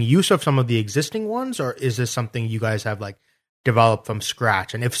guys making use of some of the existing ones, or is this something you guys have developed from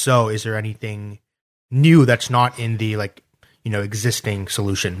scratch? And if so, is there anything new that's not in the existing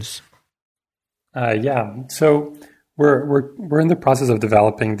solutions? Yeah. So we're in the process of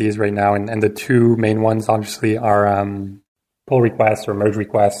developing these right now, and the two main ones obviously are pull requests or merge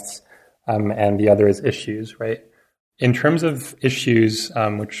requests, and the other is issues, right? In terms of issues,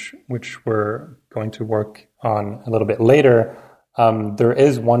 which we're going to work on a little bit later, There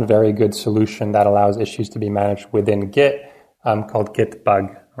is one very good solution that allows issues to be managed within Git called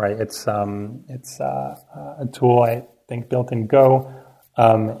Gitbug, right? It's a tool, I think, built in Go,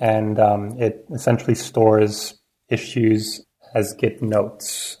 and it essentially stores issues as Git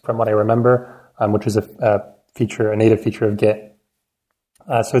notes, from what I remember, which is a native feature of Git.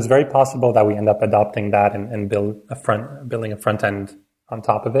 So it's very possible that we end up adopting that and building a front end on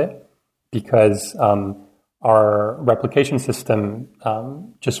top of it, because our replication system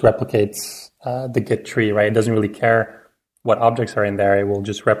just replicates the Git tree, right? It doesn't really care what objects are in there. It will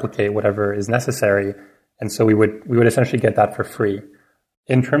just replicate whatever is necessary. And so we would essentially get that for free.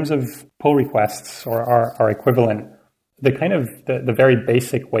 In terms of pull requests or our equivalent, the very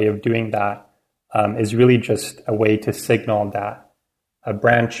basic way of doing that is really just a way to signal that a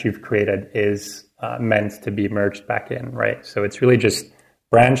branch you've created is meant to be merged back in, right? So it's really just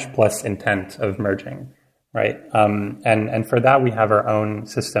branch plus intent of merging, right? And for that, we have our own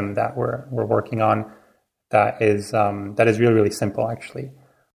system that we're working on that is really, really simple, actually.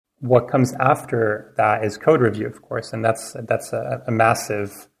 What comes after that is code review, of course, and that's a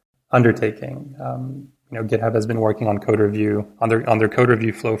massive undertaking. GitHub has been working on code review on their code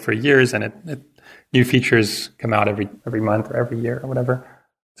review flow for years, and new features come out every month or every year or whatever.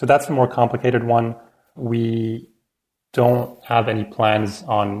 So that's a more complicated one. We don't have any plans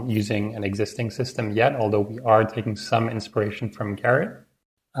on using an existing system yet, although we are taking some inspiration from Gerrit,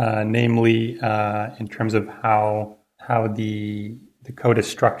 namely in terms of how the code is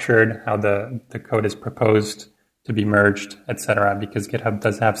structured, how the code is proposed to be merged, etc. Because GitHub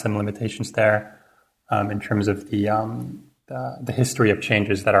does have some limitations there in terms of the history of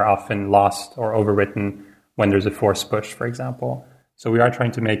changes that are often lost or overwritten when there's a force push, for example. So we are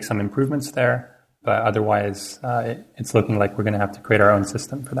trying to make some improvements there, but otherwise it's looking like we're going to have to create our own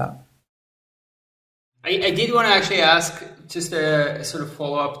system for that. I did want to actually ask just a sort of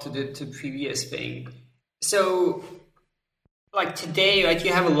follow-up to the previous thing. So like today, right,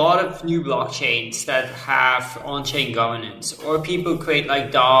 you have a lot of new blockchains that have on-chain governance, or people create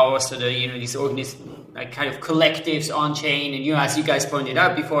like DAOs, or these like kind of collectives on-chain. And as you guys pointed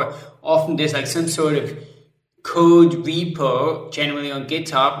out before, often there's like some sort of code repo, generally on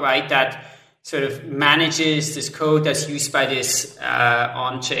GitHub, right, that sort of manages this code that's used by this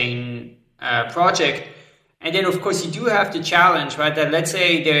on-chain project. And then, of course, you do have the challenge, right, that let's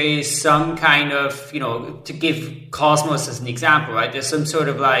say there is some kind of, to give Cosmos as an example, right, there's some sort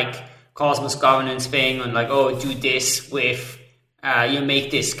of like Cosmos governance thing on like, oh, do this with, make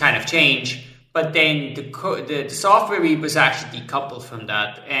this kind of change. But then the software repo is actually decoupled from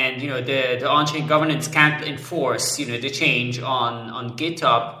that. And, the on-chain governance can't enforce, the change on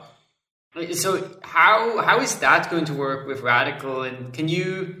GitHub. So how is that going to work with Radical? And can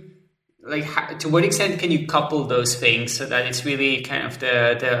you... to what extent can you couple those things so that it's really kind of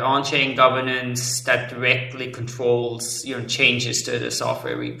the on-chain governance that directly controls changes to the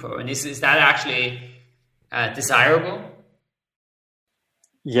software repo? And is that actually desirable?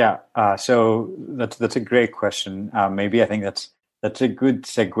 Yeah, so that's a great question. Maybe I think that's a good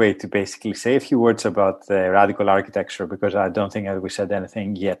segue to basically say a few words about the Radical architecture, because I don't think that we said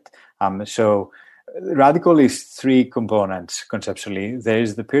anything yet. So Radical is three components conceptually. There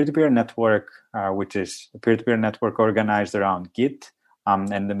is the peer-to-peer network, which is a peer-to-peer network organized around Git.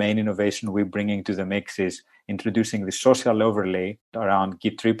 And the main innovation we're bringing to the mix is introducing the social overlay around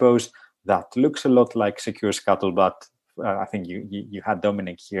Git repos that looks a lot like Secure Scuttlebutt. I think you had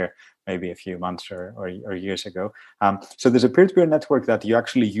Dominic here maybe a few months or years ago. So there's a peer-to-peer network that you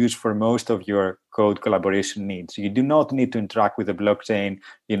actually use for most of your code collaboration needs. You do not need to interact with the blockchain,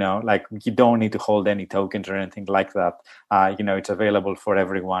 like you don't need to hold any tokens or anything like that. It's available for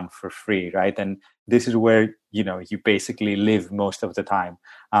everyone for free, right? And this is where, you basically live most of the time.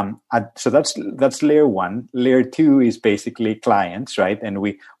 So that's layer one. Layer two is basically clients, right? And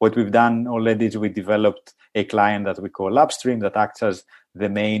what we've done already is we developed a client that we call Upstream that acts as the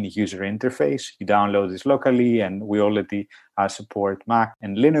main user interface. You download this locally, and we already support Mac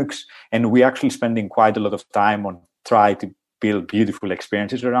and Linux. And we're actually spending quite a lot of time on try to build beautiful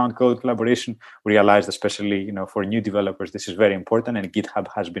experiences around code collaboration. We realized, especially, for new developers, this is very important, and GitHub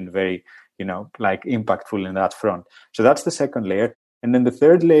has been very, impactful in that front. So that's the second layer. And then the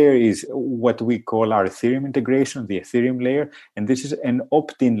third layer is what we call our Ethereum integration, the Ethereum layer. And this is an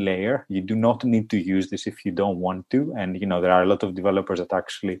opt-in layer. You do not need to use this if you don't want to. And, there are a lot of developers that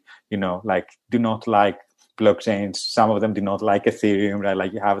actually, do not like blockchains. Some of them do not like Ethereum, right?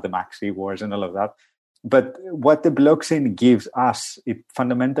 Like you have the Maxi wars and all of that. But what the blockchain gives us,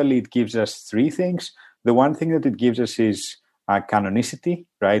 fundamentally gives us three things. The one thing that it gives us is canonicity,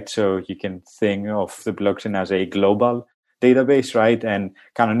 right? So you can think of the blockchain as a global database, right? And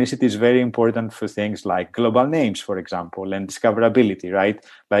canonicity is very important for things like global names, for example, and discoverability, right?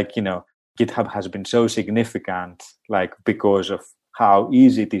 Like, GitHub has been so significant, like because of how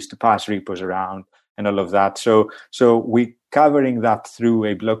easy it is to pass repos around and all of that. So we covering that through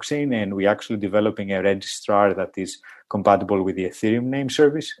a blockchain, and we actually developing a registrar that is compatible with the Ethereum name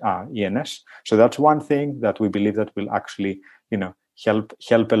service, ENS. So that's one thing that we believe that will actually,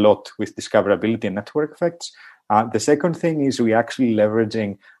 help a lot with discoverability and network effects. The second thing is we actually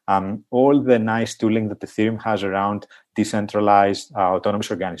leveraging all the nice tooling that Ethereum has around decentralized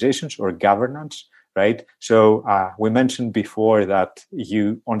autonomous organizations or governance, right? So we mentioned before that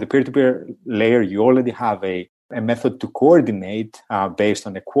you, on the peer-to-peer layer, you already have a method to coordinate based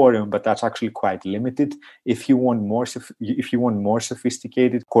on a quorum, but that's actually quite limited. If you want more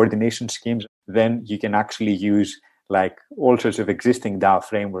sophisticated coordination schemes, then you can actually use like all sorts of existing DAO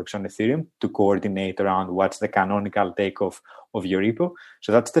frameworks on Ethereum to coordinate around what's the canonical take of your repo.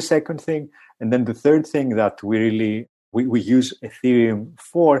 So that's the second thing. And then the third thing that we use Ethereum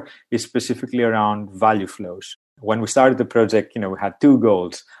for is specifically around value flows. When we started the project, we had two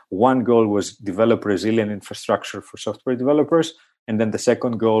goals. One goal was develop resilient infrastructure for software developers. And then the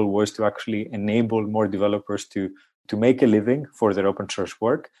second goal was to actually enable more developers to make a living for their open source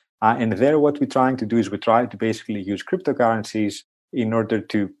work. And there, what we're trying to do is we try to basically use cryptocurrencies in order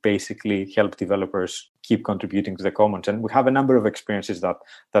to basically help developers keep contributing to the commons. And we have a number of experiences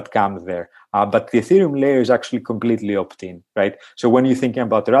that come there. But the Ethereum layer is actually completely opt-in, right? So when you're thinking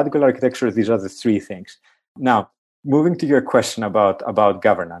about the Radical architecture, these are the three things. Now, moving to your question about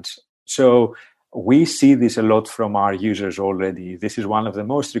governance. So we see this a lot from our users already. This is one of the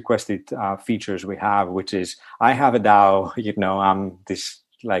most requested features we have, which is, I have a DAO, I'm this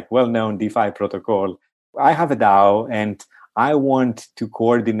like well-known DeFi protocol. I have a DAO and I want to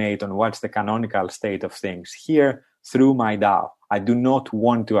coordinate on what's the canonical state of things here through my DAO. I do not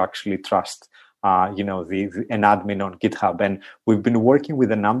want to actually trust an admin on GitHub. And we've been working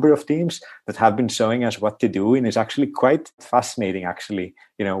with a number of teams that have been showing us what to do. And it's actually quite fascinating, actually,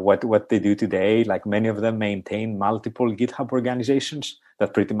 what they do today. Like many of them maintain multiple GitHub organizations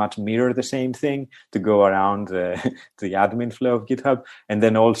that pretty much mirror the same thing to go around the admin flow of GitHub. And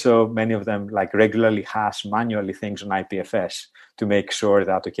then also many of them like regularly hash manually things on IPFS to make sure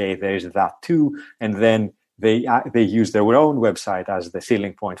that, okay, there's that too. And then they use their own website as the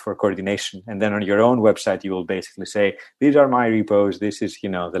ceiling point for coordination. And then on your own website, you will basically say, these are my repos. This is,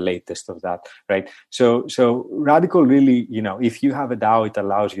 the latest of that, right? So Radical really, if you have a DAO, it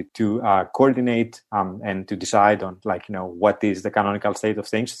allows you to coordinate and to decide on what is the canonical state of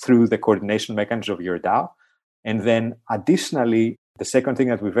things through the coordination mechanism of your DAO. And then additionally, the second thing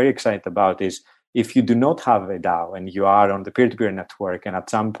that we're very excited about is if you do not have a DAO and you are on the peer-to-peer network and at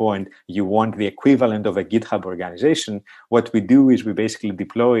some point you want the equivalent of a GitHub organization, what we do is we basically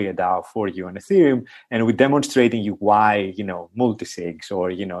deploy a DAO for you on Ethereum, and we're demonstrating you why, multisigs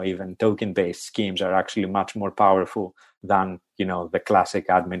or, even token-based schemes are actually much more powerful than, the classic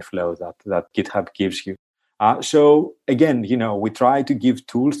admin flow that GitHub gives you. So again, we try to give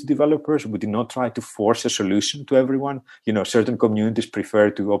tools to developers. We do not try to force a solution to everyone. Certain communities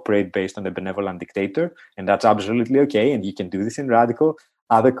prefer to operate based on a benevolent dictator, and that's absolutely okay. And you can do this in Radical.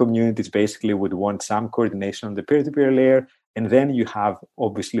 Other communities basically would want some coordination on the peer-to-peer layer. And then you have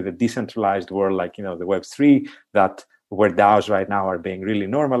obviously the decentralized world, like, the Web3, where DAOs right now are being really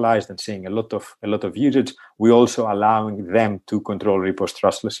normalized and seeing a lot of usage. We're also allowing them to control repos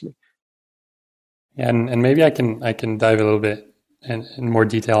trustlessly. Yeah, and maybe I can dive a little bit in more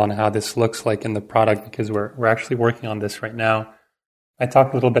detail on how this looks like in the product, because we're actually working on this right now. I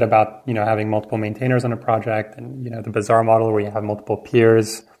talked a little bit about having multiple maintainers on a project, and the Bazaar model where you have multiple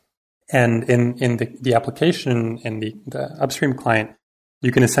peers. And in the application in the upstream client,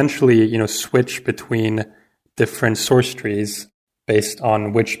 you can essentially switch between different source trees based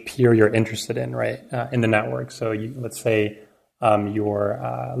on which peer you're interested in, right, in the network. So let's say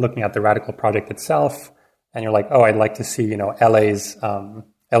you're looking at the Radical project itself, and you're like, oh, I'd like to see,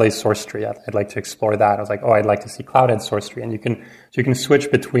 LA's source tree. I'd like to explore that. I was like, oh, I'd like to see Cloudhead source tree. And you can switch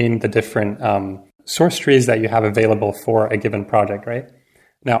between the different source trees that you have available for a given project, right?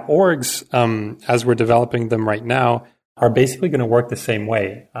 Now, orgs, as we're developing them right now, are basically going to work the same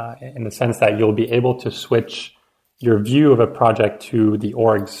way in the sense that you'll be able to switch your view of a project to the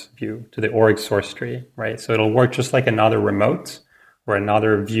org's view, to the org source tree, right? So it'll work just like another remote or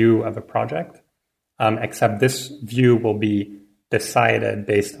another view of a project, except this view will be decided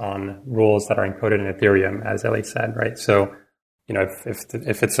based on rules that are encoded in Ethereum, as Ellie said, right? So,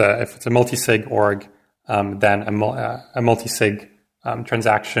 if it's a multi-sig org, then a multi-sig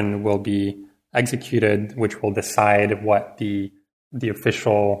transaction will be executed, which will decide what the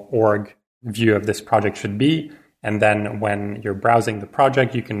official org view of this project should be. And then when you're browsing the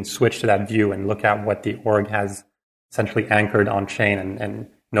project, you can switch to that view and look at what the org has essentially anchored on chain and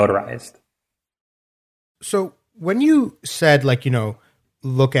notarized. So when you said,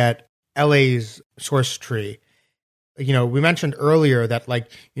 look at LA's source tree, we mentioned earlier that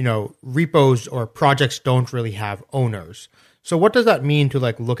repos or projects don't really have owners. So what does that mean to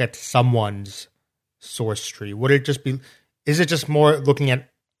look at someone's source tree? Would it just be, is it just more looking at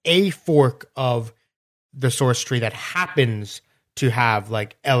a fork of the source tree that happens to have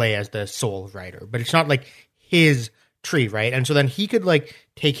LA as the sole writer, but it's not his tree, right? And so then he could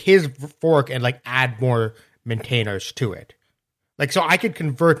take his fork and add more maintainers to it. So I could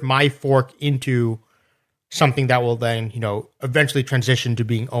convert my fork into something that will then, eventually transition to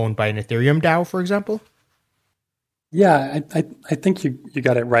being owned by an Ethereum DAO, for example. Yeah, I think you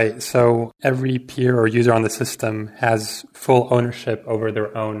got it right. So every peer or user on the system has full ownership over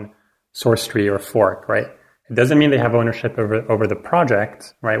their own source tree or fork, right? It doesn't mean they have ownership over the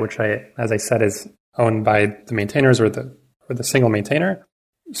project, right? Which as I said, is owned by the maintainers or the single maintainer.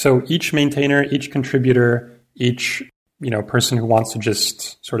 So each maintainer, each contributor, each person who wants to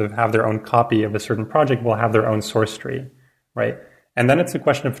just sort of have their own copy of a certain project will have their own source tree, right? And then it's a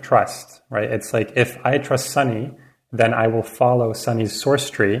question of trust, right? It's if I trust Sunny, then I will follow Sunny's source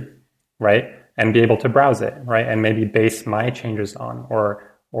tree, right? And be able to browse it, right? And maybe base my changes on or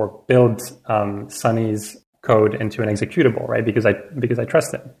build Sunny's code into an executable, right? Because I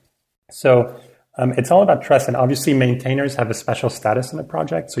trust him. So it's all about trust. And obviously maintainers have a special status in the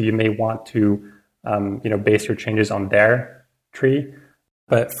project. So you may want to base your changes on their tree.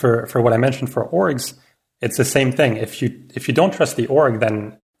 But for what I mentioned for orgs, it's the same thing. If you don't trust the org,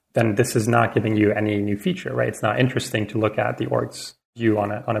 then this is not giving you any new feature, right? It's not interesting to look at the org's view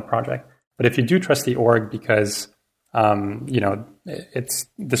on a project. But if you do trust the org because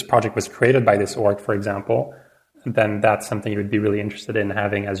this project was created by this org, for example, then that's something you would be really interested in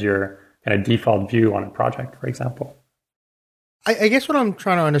having as your kind of default view on a project, for example. I guess what I'm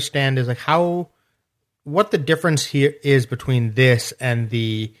trying to understand is what the difference here is between this and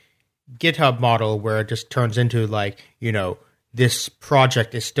the GitHub model, where it just turns into this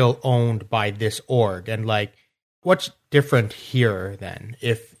project is still owned by this org, and what's different here then?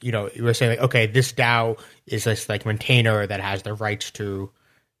 If you were saying okay, this DAO is this maintainer that has the rights to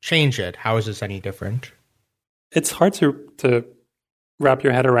change it, how is this any different? It's hard to wrap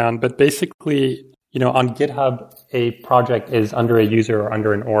your head around, but basically, on GitHub, a project is under a user or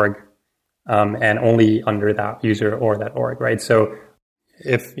under an org, and only under that user or that org, right? So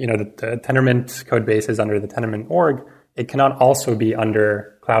if the Tendermint code base is under the Tendermint org, it cannot also be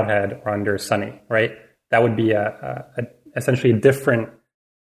under Cloudhead or under Sunny, right? That would be essentially a different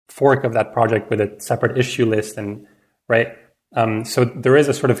fork of that project with a separate issue list, and right. So there is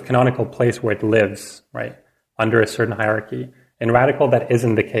a sort of canonical place where it lives, right, under a certain hierarchy. In Radical, that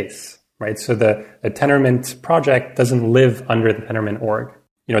isn't the case, right? So the Tendermint project doesn't live under the Tendermint org.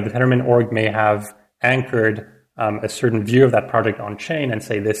 The Tendermint org may have anchored a certain view of that project on chain and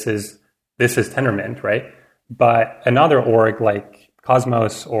say this is Tendermint, right? But another org like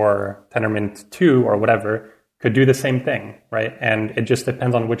Cosmos or Tendermint 2 or whatever could do the same thing, right? And it just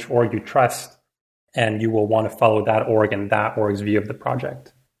depends on which org you trust, and you will want to follow that org and that org's view of the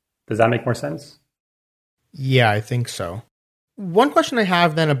project. Does that make more sense? Yeah, I think so. One question I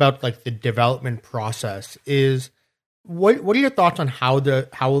have then about the development process is what are your thoughts on how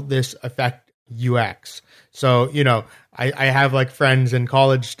this affect UX? So, I have friends in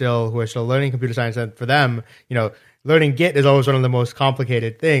college still who are still learning computer science, and for them, learning Git is always one of the most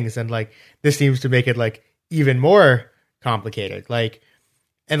complicated things. And this seems to make it even more complicated. One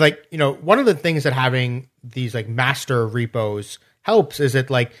of the things that having these master repos helps is it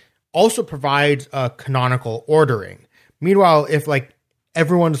also provides a canonical ordering. Meanwhile, if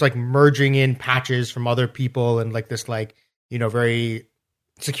everyone's merging in patches from other people in this very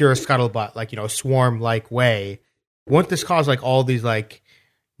secure scuttlebutt, swarm way, won't this cause all these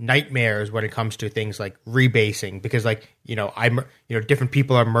nightmares when it comes to things like rebasing? Because different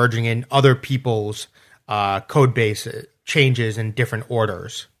people are merging in other people's code base changes in different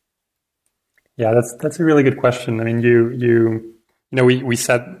orders. Yeah, that's a really good question. I mean, we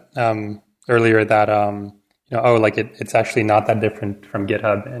said earlier that it's actually not that different from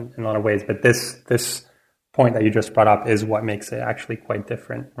GitHub in a lot of ways, but this point that you just brought up is what makes it actually quite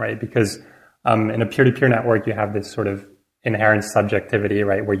different, right? Because in a peer-to-peer network, you have this sort of inherent subjectivity,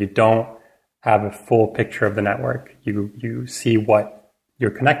 right, where you don't have a full picture of the network. You see what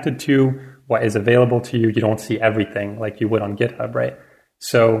you're connected to, what is available to you. You don't see everything like you would on GitHub, right?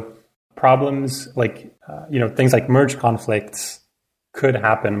 So problems like, things like merge conflicts could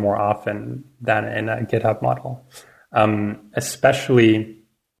happen more often than in a GitHub model, especially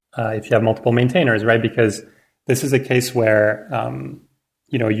if you have multiple maintainers, right? Because this is a case where,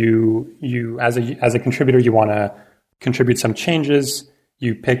 you as a contributor, you want to contribute some changes.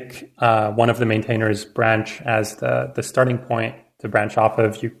 You pick one of the maintainers' branch as the starting point to branch off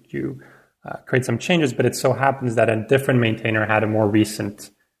of. You create some changes, but it so happens that a different maintainer had a more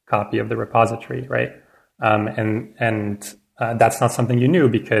recent copy of the repository, right? And that's not something you knew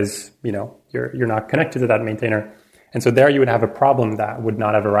because you're not connected to that maintainer, and so there you would have a problem that would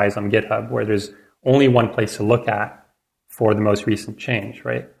not have arisen on GitHub, where there's only one place to look at for the most recent change,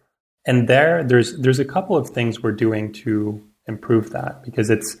 right? And there's a couple of things we're doing to improve that, because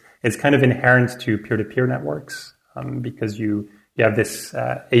it's kind of inherent to peer-to-peer networks, because you have this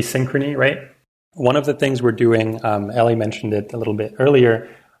asynchrony, right? One of the things we're doing, Ellie mentioned it a little bit earlier,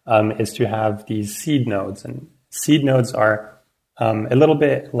 is to have these seed nodes, and seed nodes are a little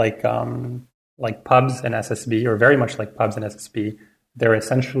bit like pubs and SSB, or very much like pubs and SSB. They're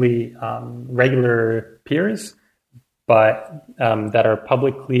essentially regular peers, but that are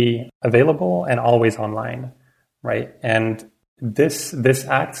publicly available and always online, right? And this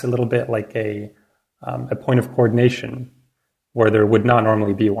acts a little bit like a point of coordination where there would not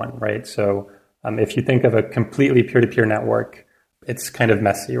normally be one, right? So if you think of a completely peer-to-peer network, it's kind of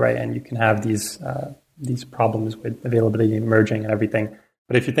messy, right? And you can have these problems with availability and merging and everything.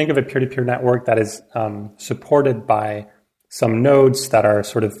 But if you think of a peer-to-peer network that is supported by some nodes that are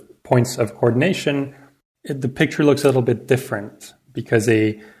sort of points of coordination, the picture looks a little bit different, because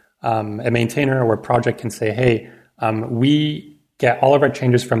a maintainer or a project can say, hey, we get all of our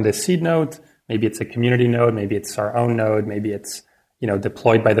changes from this seed node. Maybe it's a community node, maybe it's our own node, maybe it's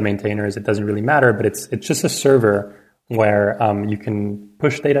deployed by the maintainers. It doesn't really matter, but it's just a server where you can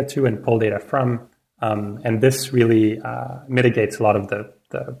push data to and pull data from. And this really mitigates a lot of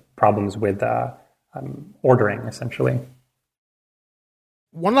the problems with ordering, essentially.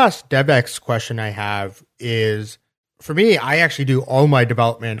 One last DevX question I have is, for me, I actually do all my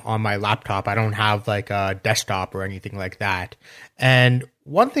development on my laptop. I don't have like a desktop or anything like that. And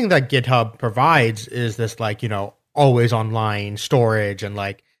one thing that GitHub provides is this always online storage and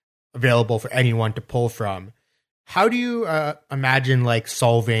available for anyone to pull from. How do you imagine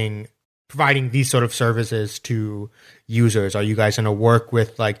providing these sort of services to users? Are you guys going to work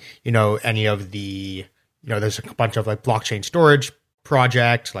with any of the, there's a bunch of blockchain storage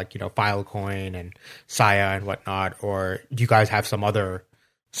projects Filecoin and Saya and whatnot, or do you guys have some other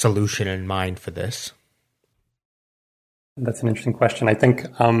solution in mind for this? That's an interesting question. I think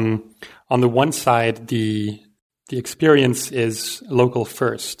on the one side, the experience is local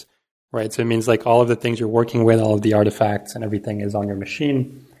first, right? So it means all of the things you're working with, all of the artifacts and everything is on your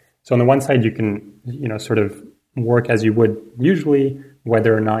machine. So on the one side, you can sort of work as you would usually,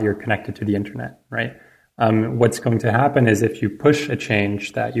 whether or not you're connected to the internet, right? What's going to happen is if you push a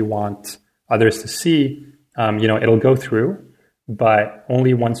change that you want others to see, it'll go through, but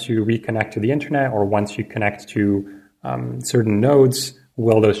only once you reconnect to the internet or once you connect to certain nodes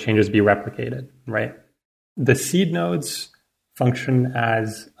will those changes be replicated, right? The seed nodes function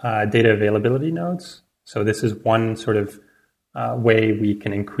as data availability nodes. So this is one sort of way we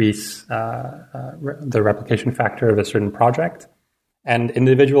can increase the replication factor of a certain project. And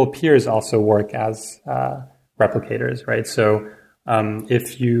individual peers also work as replicators, right? So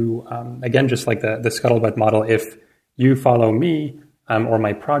if you, again, just like the scuttlebutt model, if you follow me or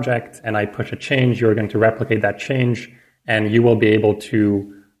my project and I push a change, you're going to replicate that change and you will be able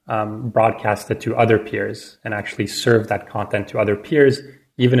to broadcast it to other peers and actually serve that content to other peers,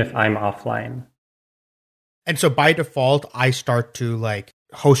 even if I'm offline. And so by default, I start to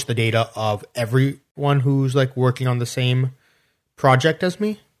host the data of everyone who's working on the same project as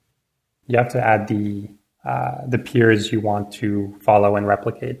me? You have to add the peers you want to follow and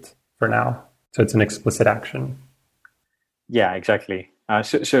replicate for now. So it's an explicit action. Yeah, exactly.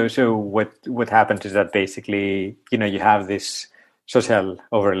 So what happens is that basically, you have this social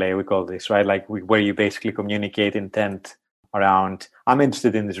overlay, we call this, right? Where you basically communicate intent around, I'm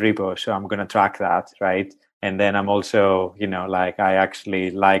interested in this repo, so I'm going to track that, right? And then I'm also, I actually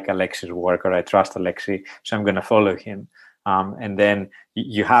like Alexis' work, or I trust Alexis, so I'm going to follow him. And then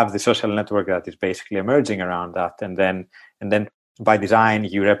you have the social network that is basically emerging around that. And then by design,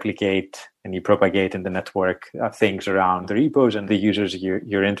 you replicate and you propagate in the network things around the repos and the users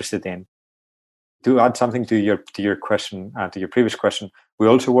you're interested in. To add something to your question, to your previous question, we're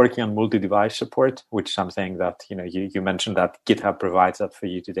also working on multi-device support, which is something that you mentioned that GitHub provides that for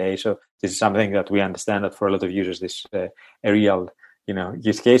you today. So this is something that we understand that for a lot of users, this a real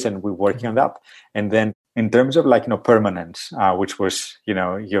use case, and we're working on that. And then in terms of permanence, which was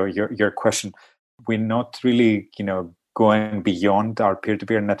your question, we're not really going beyond our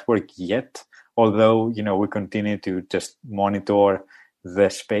peer-to-peer network yet, although we continue to just monitor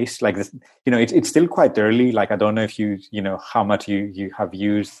the space like this. It's still quite early. Like, I don't know if how much you have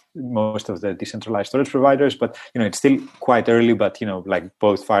used most of the decentralized storage providers, but it's still quite early. But like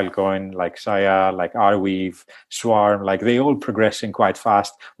both Filecoin, like Saya, like Arweave, Swarm, like they all progressing quite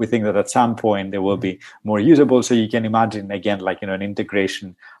fast. We think that at some point they will be more usable. So you can imagine again, like an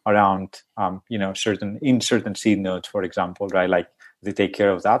integration around certain seed nodes, for example, right? Like they take care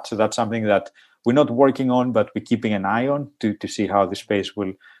of that. So that's something that we're not working on, but we're keeping an eye on to see how the space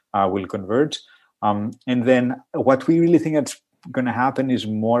will converge. And then what we really think that's going to happen is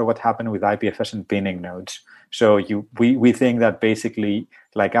more what happened with IPFS and pinning nodes. So we think that basically,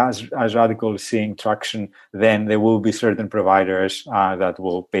 like as Radical is seeing traction, then there will be certain providers that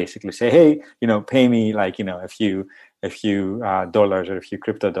will basically say, hey, pay me like a few dollars or a few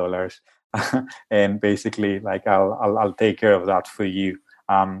crypto dollars, and basically like I'll take care of that for you.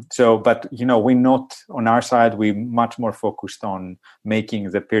 But we're not on our side. We're much more focused on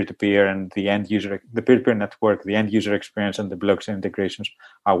making the peer-to-peer and the peer-to-peer network, the end user experience, and the blockchain integrations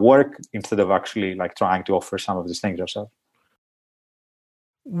work instead of actually like trying to offer some of these things ourselves.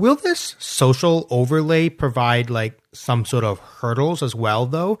 Will this social overlay provide like some sort of hurdles as well,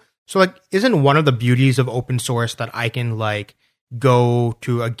 though? So like, isn't one of the beauties of open source that I can like go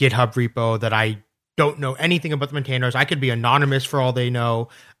to a GitHub repo that I don't know anything about the maintainers? I could be anonymous for all they know,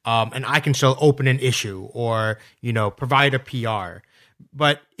 and I can still open an issue or provide a PR.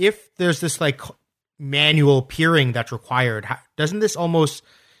 But if there's this like manual peering that's required, doesn't this almost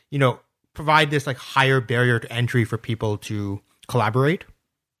provide this like higher barrier to entry for people to collaborate?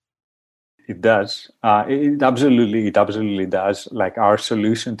 It does. It absolutely does. Like, our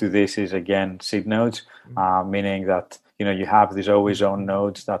solution to this is again seed nodes, meaning that you have these always on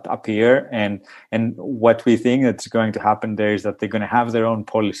nodes that appear, and what we think that's going to happen there is that they're going to have their own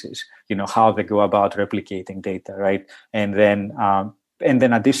policies, how they go about replicating data, right? And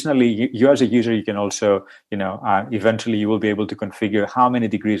then additionally, you as a user, you can also, eventually you will be able to configure how many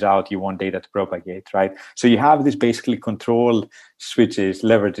degrees out you want data to propagate, right? So you have this basically control switches,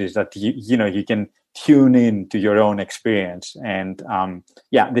 leverages that you can tune in to your own experience. And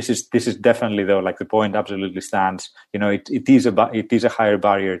this is definitely, though, like the point absolutely stands. It is a higher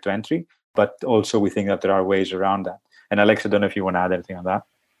barrier to entry, but also we think that there are ways around that. And Alex, I don't know if you want to add anything on that.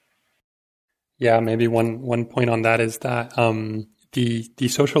 Yeah, maybe one point on that is that the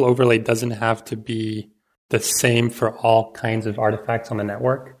social overlay doesn't have to be the same for all kinds of artifacts on the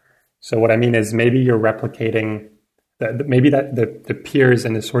network. So what I mean is maybe you're replicating the peers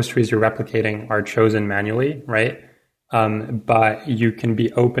and the source trees you're replicating are chosen manually, right? But you can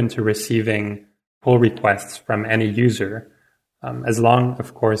be open to receiving pull requests from any user, as long,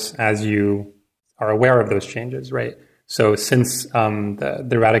 of course, as you are aware of those changes, right? So since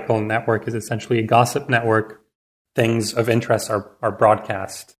the Radical network is essentially a gossip network, things of interest are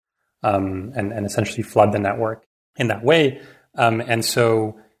broadcast and essentially flood the network in that way. And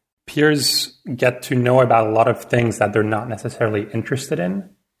so peers get to know about a lot of things that they're not necessarily interested in.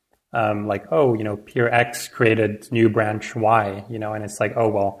 Like, peer X created new branch Y, and it's like, oh,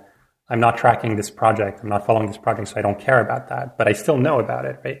 well, I'm not tracking this project. I'm not following this project, so I don't care about that, but I still know about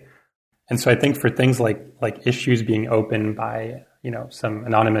it, right? And so I think for things like issues being opened by, some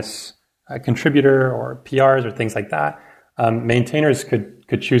anonymous contributor or PRs or things like that, maintainers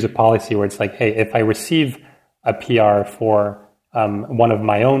could choose a policy where it's like, hey, if I receive a PR for one of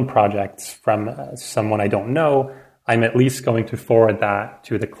my own projects from someone I don't know, I'm at least going to forward that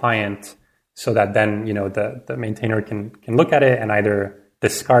to the client so that then, the maintainer can look at it and either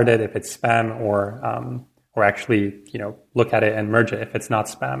discard it if it's spam or actually, look at it and merge it if it's not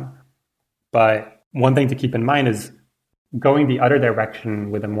spam. But one thing to keep in mind is going the other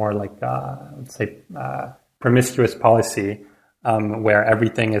direction with a more let's say, promiscuous policy, where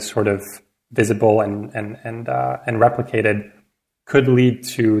everything is sort of visible and replicated, could lead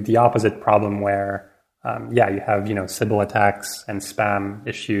to the opposite problem where, you have, Sybil attacks and spam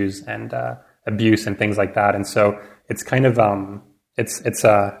issues and abuse and things like that. And so it's kind of, it's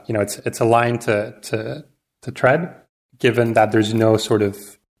a line to tread, given that there's no sort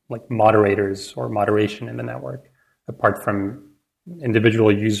of like moderators or moderation in the network, apart from individual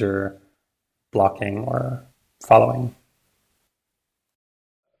user blocking or following.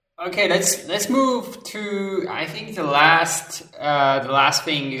 Okay, let's move to, I think, the last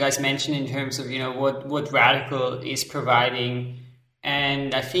thing you guys mentioned in terms of what Radical is providing,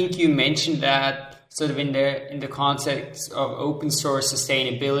 and I think you mentioned that sort of in the context of open source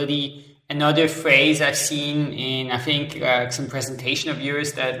sustainability. Another phrase I've seen in, I think, some presentation of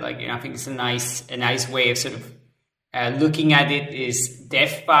yours that, like, I think it's a nice way of sort of looking at it is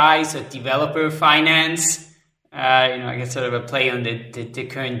DevFi, so developer finance. I guess sort of a play on the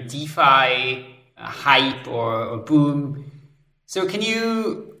current DeFi hype or boom. So can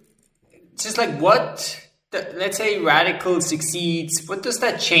you just like let's say Radicle succeeds, what does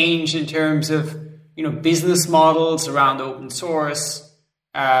that change in terms of, business models around open source,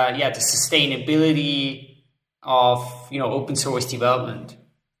 the sustainability of, open source development?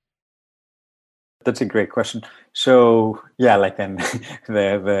 That's a great question. So like then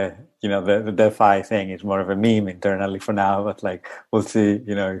the DeFi thing is more of a meme internally for now, but like we'll see,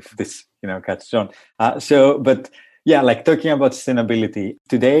 if this, catches on. Like talking about sustainability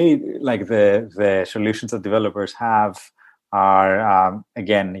today, like the solutions that developers have are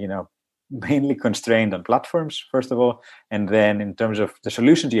again, mainly constrained on platforms, first of all, and then in terms of the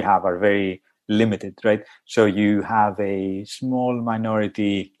solutions you have are very limited, right? So you have a small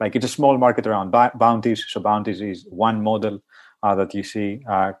minority, like it's a small market around bounties. So bounties is one model that you see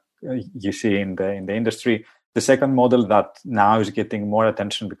in the industry. The second model that now is getting more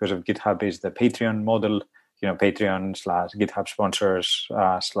attention because of GitHub is the Patreon model. Patreon / GitHub sponsors /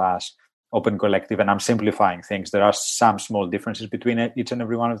 Open Collective, and I'm simplifying things. There are some small differences between each and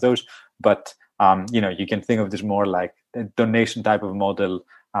every one of those, but you can think of this more like a donation type of model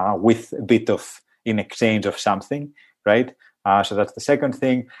with a bit of in exchange of something, right? So that's the second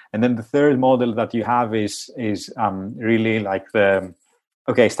thing, and then the third model that you have is really like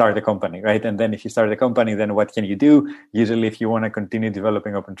start a company, right? And then if you start a company, then what can you do? Usually, if you want to continue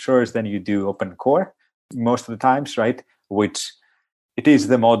developing open source, then you do open core most of the times, right? Which it is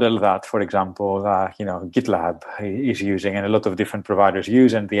the model that, for example, GitLab is using and a lot of different providers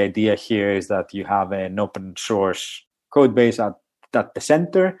use. And the idea here is that you have an open source code base at the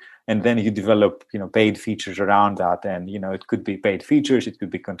center, and then you develop, paid features around that. And, it could be paid features, it could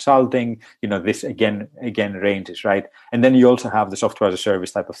be consulting, this again ranges, right? And then you also have the software as a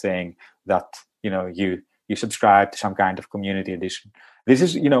service type of thing that, you subscribe to some kind of community edition. This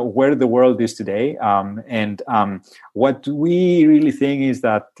is, where the world is today. And what we really think is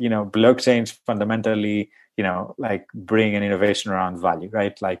that, blockchains fundamentally, bring an innovation around value,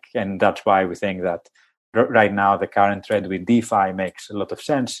 right? And that's why we think that right now the current trend with DeFi makes a lot of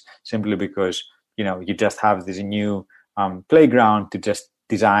sense, simply because, you just have this new playground to just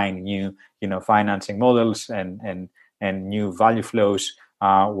design new, financing models and new value flows,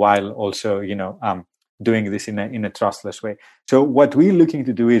 while also, doing this in a trustless way. So what we're looking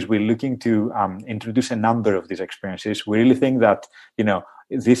to do is we're looking to introduce a number of these experiences. We really think that,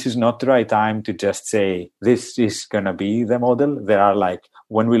 this is not the right time to just say this is going to be the model. There are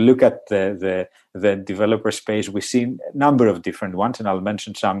when we look at the developer space, we see a number of different ones, and I'll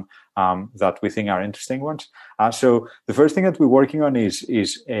mention some that we think are interesting ones. So the first thing that we're working on is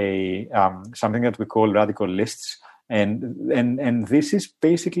a something that we call Radicle Lists. And this is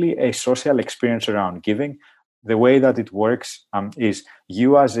basically a social experience around giving. The way that it works is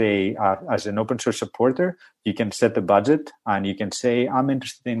you as an open source supporter, you can set a budget and you can say, I'm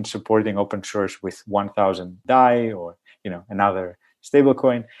interested in supporting open source with 1,000 DAI or another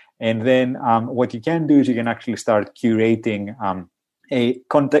stablecoin. And then what you can do is you can actually start curating a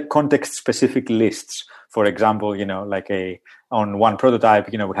context-specific lists. For example, on one prototype,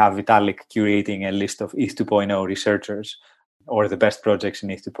 we have Vitalik curating a list of ETH 2.0 researchers or the best projects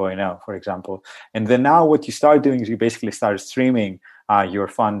in ETH 2.0, for example. And then now what you start doing is you basically start streaming your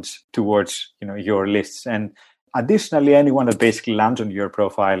funds towards, your lists. And additionally, anyone that basically lands on your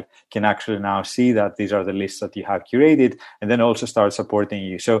profile can actually now see that these are the lists that you have curated, and then also start supporting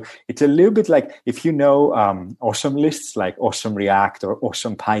you. So it's a little bit like if awesome lists like Awesome React or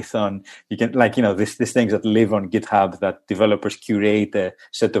Awesome Python, you can these things that live on GitHub that developers curate a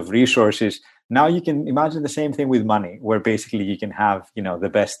set of resources. Now you can imagine the same thing with money, where basically you can have, the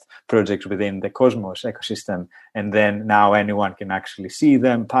best projects within the Cosmos ecosystem. And then now anyone can actually see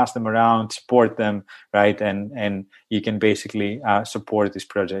them, pass them around, support them, right? And you can basically support these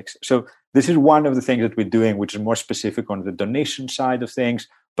projects. So this is one of the things that we're doing, which is more specific on the donation side of things,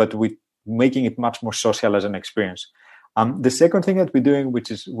 but we're making it much more social as an experience. The second thing that we're doing,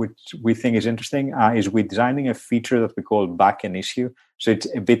 which we think is interesting, is we're designing a feature that we call back an issue. So it's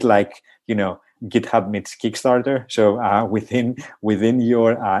a bit like, GitHub meets Kickstarter. So within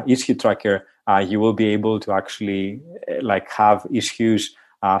your issue tracker, you will be able to actually have issues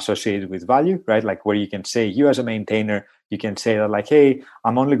associated with value, right? Like where you can say, you as a maintainer, you can say that hey,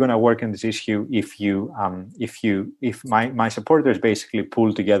 I'm only going to work on this issue if my supporters basically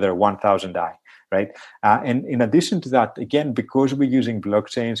pull together 1,000 DAI. right? And in addition to that, again, because we're using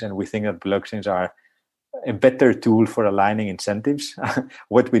blockchains and we think that blockchains are a better tool for aligning incentives,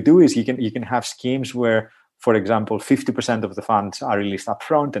 what we do is you can have schemes where, for example, 50% of the funds are released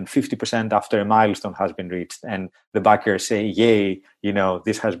upfront and 50% after a milestone has been reached, and the backers say, "Yay,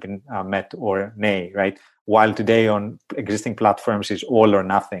 this has been met," or "Nay," right? While today on existing platforms is all or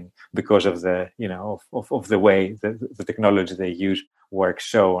nothing because of the of the way the technology they use works.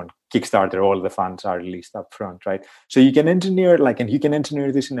 So on Kickstarter, all the funds are released upfront, right? So you can engineer and you can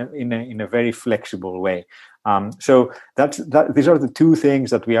engineer this in a very flexible way. So these are the two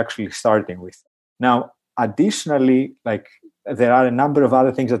things that we're actually starting with now. Additionally, there are a number of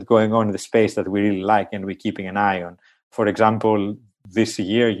other things that are going on in the space that we really like and we're keeping an eye on. For example, this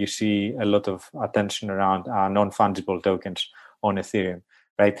year you see a lot of attention around non-fungible tokens on Ethereum,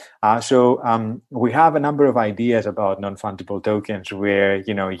 right? So we have a number of ideas about non-fungible tokens where,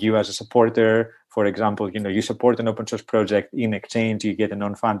 you as a supporter, for example, you support an open source project, in exchange you get a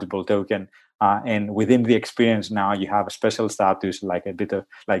non-fungible token. And within the experience now, you have a special status, like a bit of,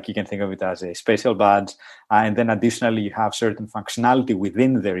 you can think of it as a special badge. And then additionally, you have certain functionality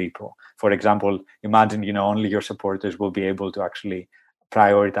within the repo. For example, imagine, only your supporters will be able to actually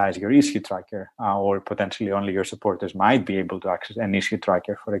prioritize your issue tracker, or potentially only your supporters might be able to access an issue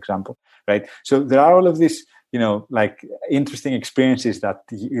tracker, for example, right? So there are all of these, interesting experiences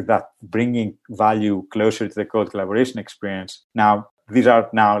that bringing value closer to the code collaboration experience. Now, these are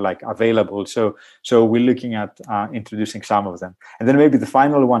now available. So we're looking at introducing some of them. And then maybe the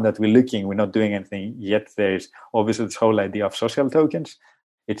final one that we're not doing anything yet. There's obviously this whole idea of social tokens.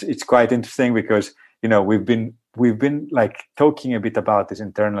 It's quite interesting because, we've been talking a bit about this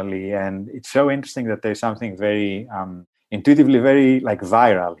internally, and it's so interesting that there's something very intuitively very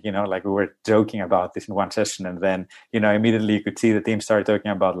viral, we were joking about this in one session, and then, immediately you could see the team start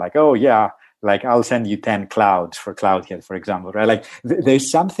talking about oh yeah, I'll send you 10 clouds for CloudHead, for example, right? There's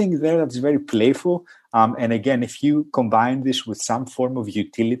something there that's very playful. And again, if you combine this with some form of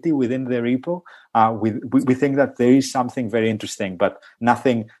utility within the repo, we think that there is something very interesting, but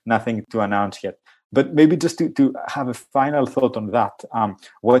nothing to announce yet. But maybe just to have a final thought on that,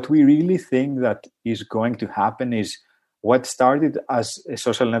 what we really think that is going to happen is what started as a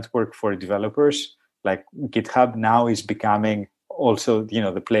social network for developers, like GitHub, now is becoming also,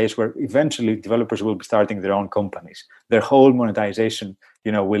 the place where eventually developers will be starting their own companies. Their whole monetization,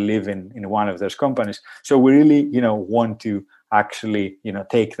 will live in one of those companies. So we really, want to actually,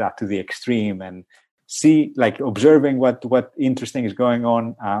 take that to the extreme and see, observing what interesting is going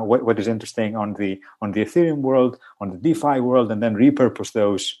on, what is interesting on the Ethereum world, on the DeFi world, and then repurpose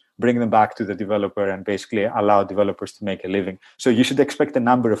those, bring them back to the developer, and basically allow developers to make a living. So you should expect a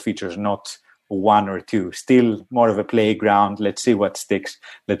number of features, not one or two. Still more of a playground. Let's see what sticks.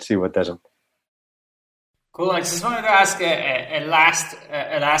 Let's see what doesn't. Cool. I just wanted to ask a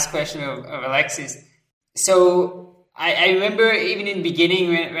last question of Alexis. So I remember even in the beginning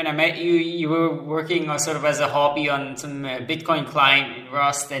when I met you, you were working on sort of as a hobby on some Bitcoin client in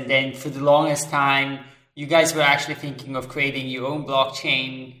Rust, and then for the longest time, you guys were actually thinking of creating your own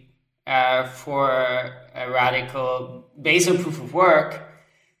blockchain for a Radical based on proof of work.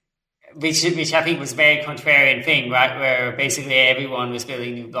 Which I think was a very contrarian thing, right? Where basically everyone was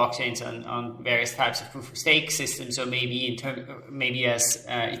building new blockchains on various types of proof of stake systems, or maybe as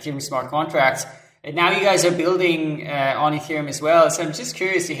Ethereum smart contracts. And now you guys are building on Ethereum as well. So I'm just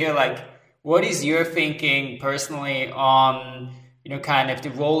curious to hear, what is your thinking personally on, kind of the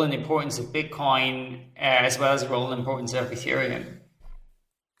role and importance of Bitcoin as well as the role and importance of Ethereum?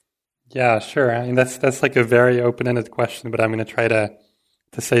 Yeah, sure. I mean, that's a very open-ended question, but I'm going to try to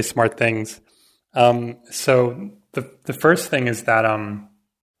say smart things. So the first thing is that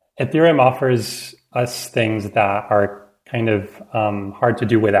Ethereum offers us things that are kind of hard to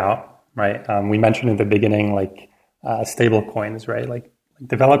do without, right? We mentioned in the beginning, stable coins, right?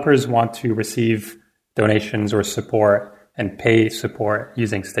 Developers want to receive donations or support and pay support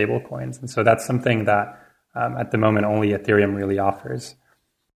using stable coins. And so that's something that at the moment only Ethereum really offers.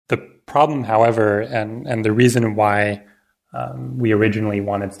 The problem, however, and the reason why we originally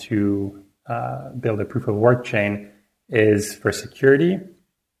wanted to build a proof of work chain is for security,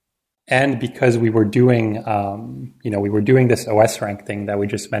 and because we were doing, this OS rank thing that we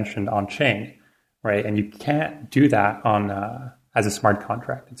just mentioned on chain, right? And you can't do that on as a smart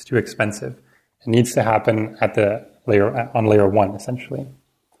contract; it's too expensive. It needs to happen at the layer one, essentially.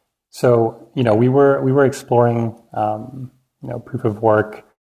 So we were exploring proof of work,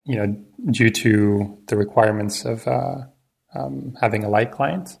 due to the requirements of having a light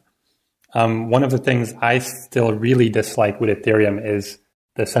client. One of the things I still really dislike with Ethereum is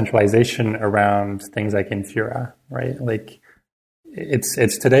the centralization around things like Infura, right? Like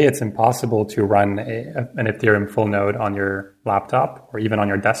it's today it's impossible to run an Ethereum full node on your laptop or even on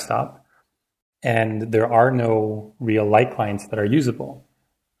your desktop, and there are no real light clients that are usable.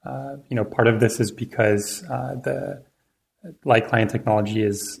 Part of this is because the light client technology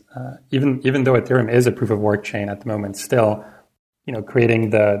is even though Ethereum is a proof of work chain at the moment, still,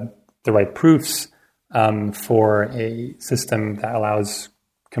 creating the right proofs for a system that allows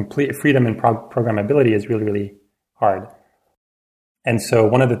complete freedom and programmability is really, really hard. And so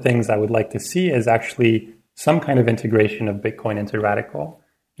one of the things I would like to see is actually some kind of integration of Bitcoin into Radical,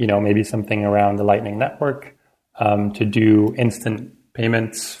 maybe something around the Lightning Network to do instant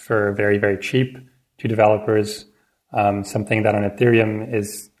payments for very, very cheap to developers, something that on Ethereum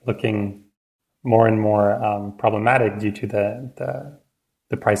is looking more and more problematic due to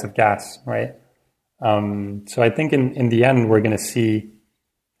the price of gas, right? So I think in the end, we're going to see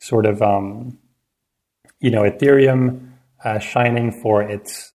sort of, Ethereum shining for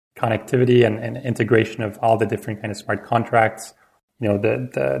its connectivity and integration of all the different kind of smart contracts,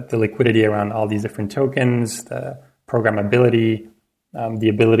 the liquidity around all these different tokens, the programmability, the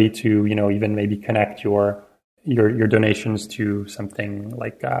ability to, even maybe connect your donations to something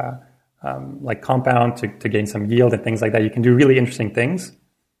like Compound to gain some yield and things like that. You can do really interesting things,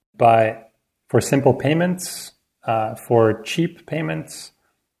 but for simple payments, for cheap payments,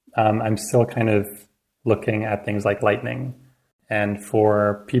 I'm still kind of looking at things like Lightning. And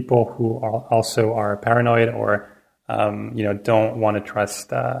for people who also are paranoid or don't want to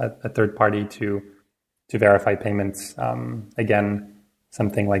trust a third party to verify payments, again,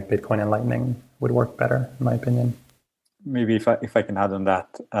 something like Bitcoin and Lightning would work better, in my opinion. Maybe if I can add on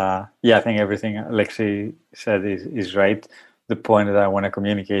that, I think everything Alexei said is right. The point that I want to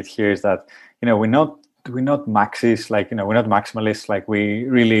communicate here is that we're not maxis, we're not maximalists. Like we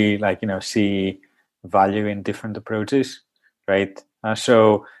really see value in different approaches, right?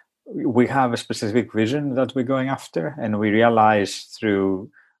 So we have a specific vision that we're going after, and we realize through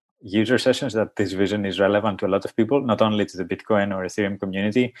user sessions that this vision is relevant to a lot of people, not only to the Bitcoin or Ethereum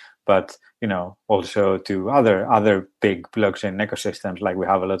community, but also to other big blockchain ecosystems. Like we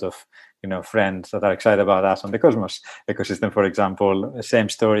have a lot of friends that are excited about us on the Cosmos ecosystem, for example. Same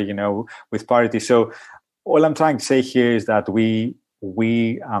story, with Parity. So all I'm trying to say here is that we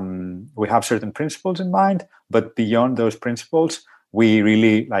have certain principles in mind, but beyond those principles, we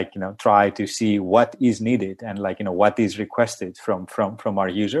really try to see what is needed and what is requested from our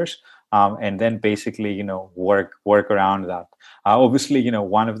users, and then basically work around that. Obviously,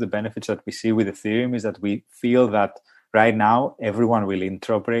 one of the benefits that we see with Ethereum is that we feel that right now everyone will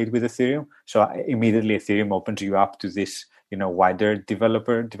interoperate with Ethereum, so immediately Ethereum opens you up to this wider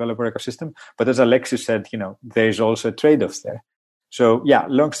developer ecosystem. But as Alexis said, there's also a trade-off there. So yeah,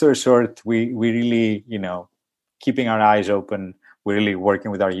 long story short, we really keeping our eyes open. We're really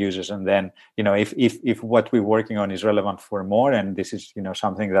working with our users, and then if what we're working on is relevant for more, and this is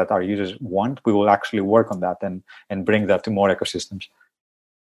something that our users want, we will actually work on that and bring that to more ecosystems.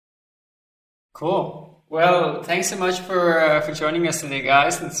 Cool. Well, thanks so much for joining us today,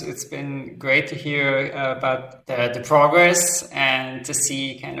 guys. It's been great to hear about the progress and to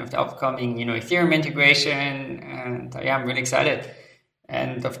see kind of the upcoming Ethereum integration, and I'm really excited.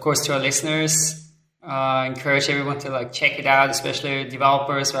 And of course, to our listeners, encourage everyone to check it out, especially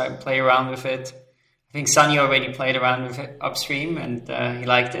developers, right? Play around with it. I think Sunny already played around with it upstream and he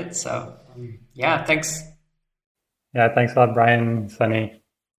liked it. So yeah, thanks. Yeah, thanks a lot, Brian, Sunny.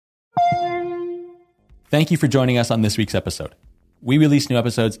 Thank you for joining us on this week's episode. We release new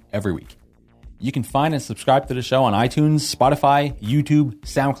episodes every week. You can find and subscribe to the show on iTunes, Spotify, YouTube,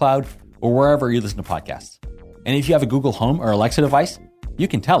 SoundCloud, or wherever you listen to podcasts. And if you have a Google Home or Alexa device, you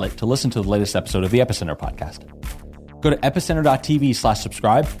can tell it to listen to the latest episode of the Epicenter podcast. Go to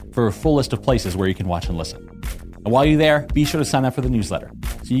epicenter.tv/subscribe for a full list of places where you can watch and listen. And while you're there, be sure to sign up for the newsletter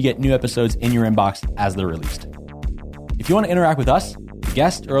so you get new episodes in your inbox as they're released. If you want to interact with us, the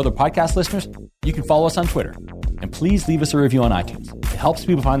guests, or other podcast listeners, you can follow us on Twitter. And please leave us a review on iTunes. It helps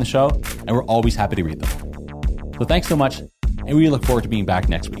people find the show, and we're always happy to read them. So thanks so much, and we look forward to being back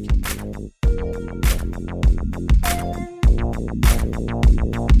next week.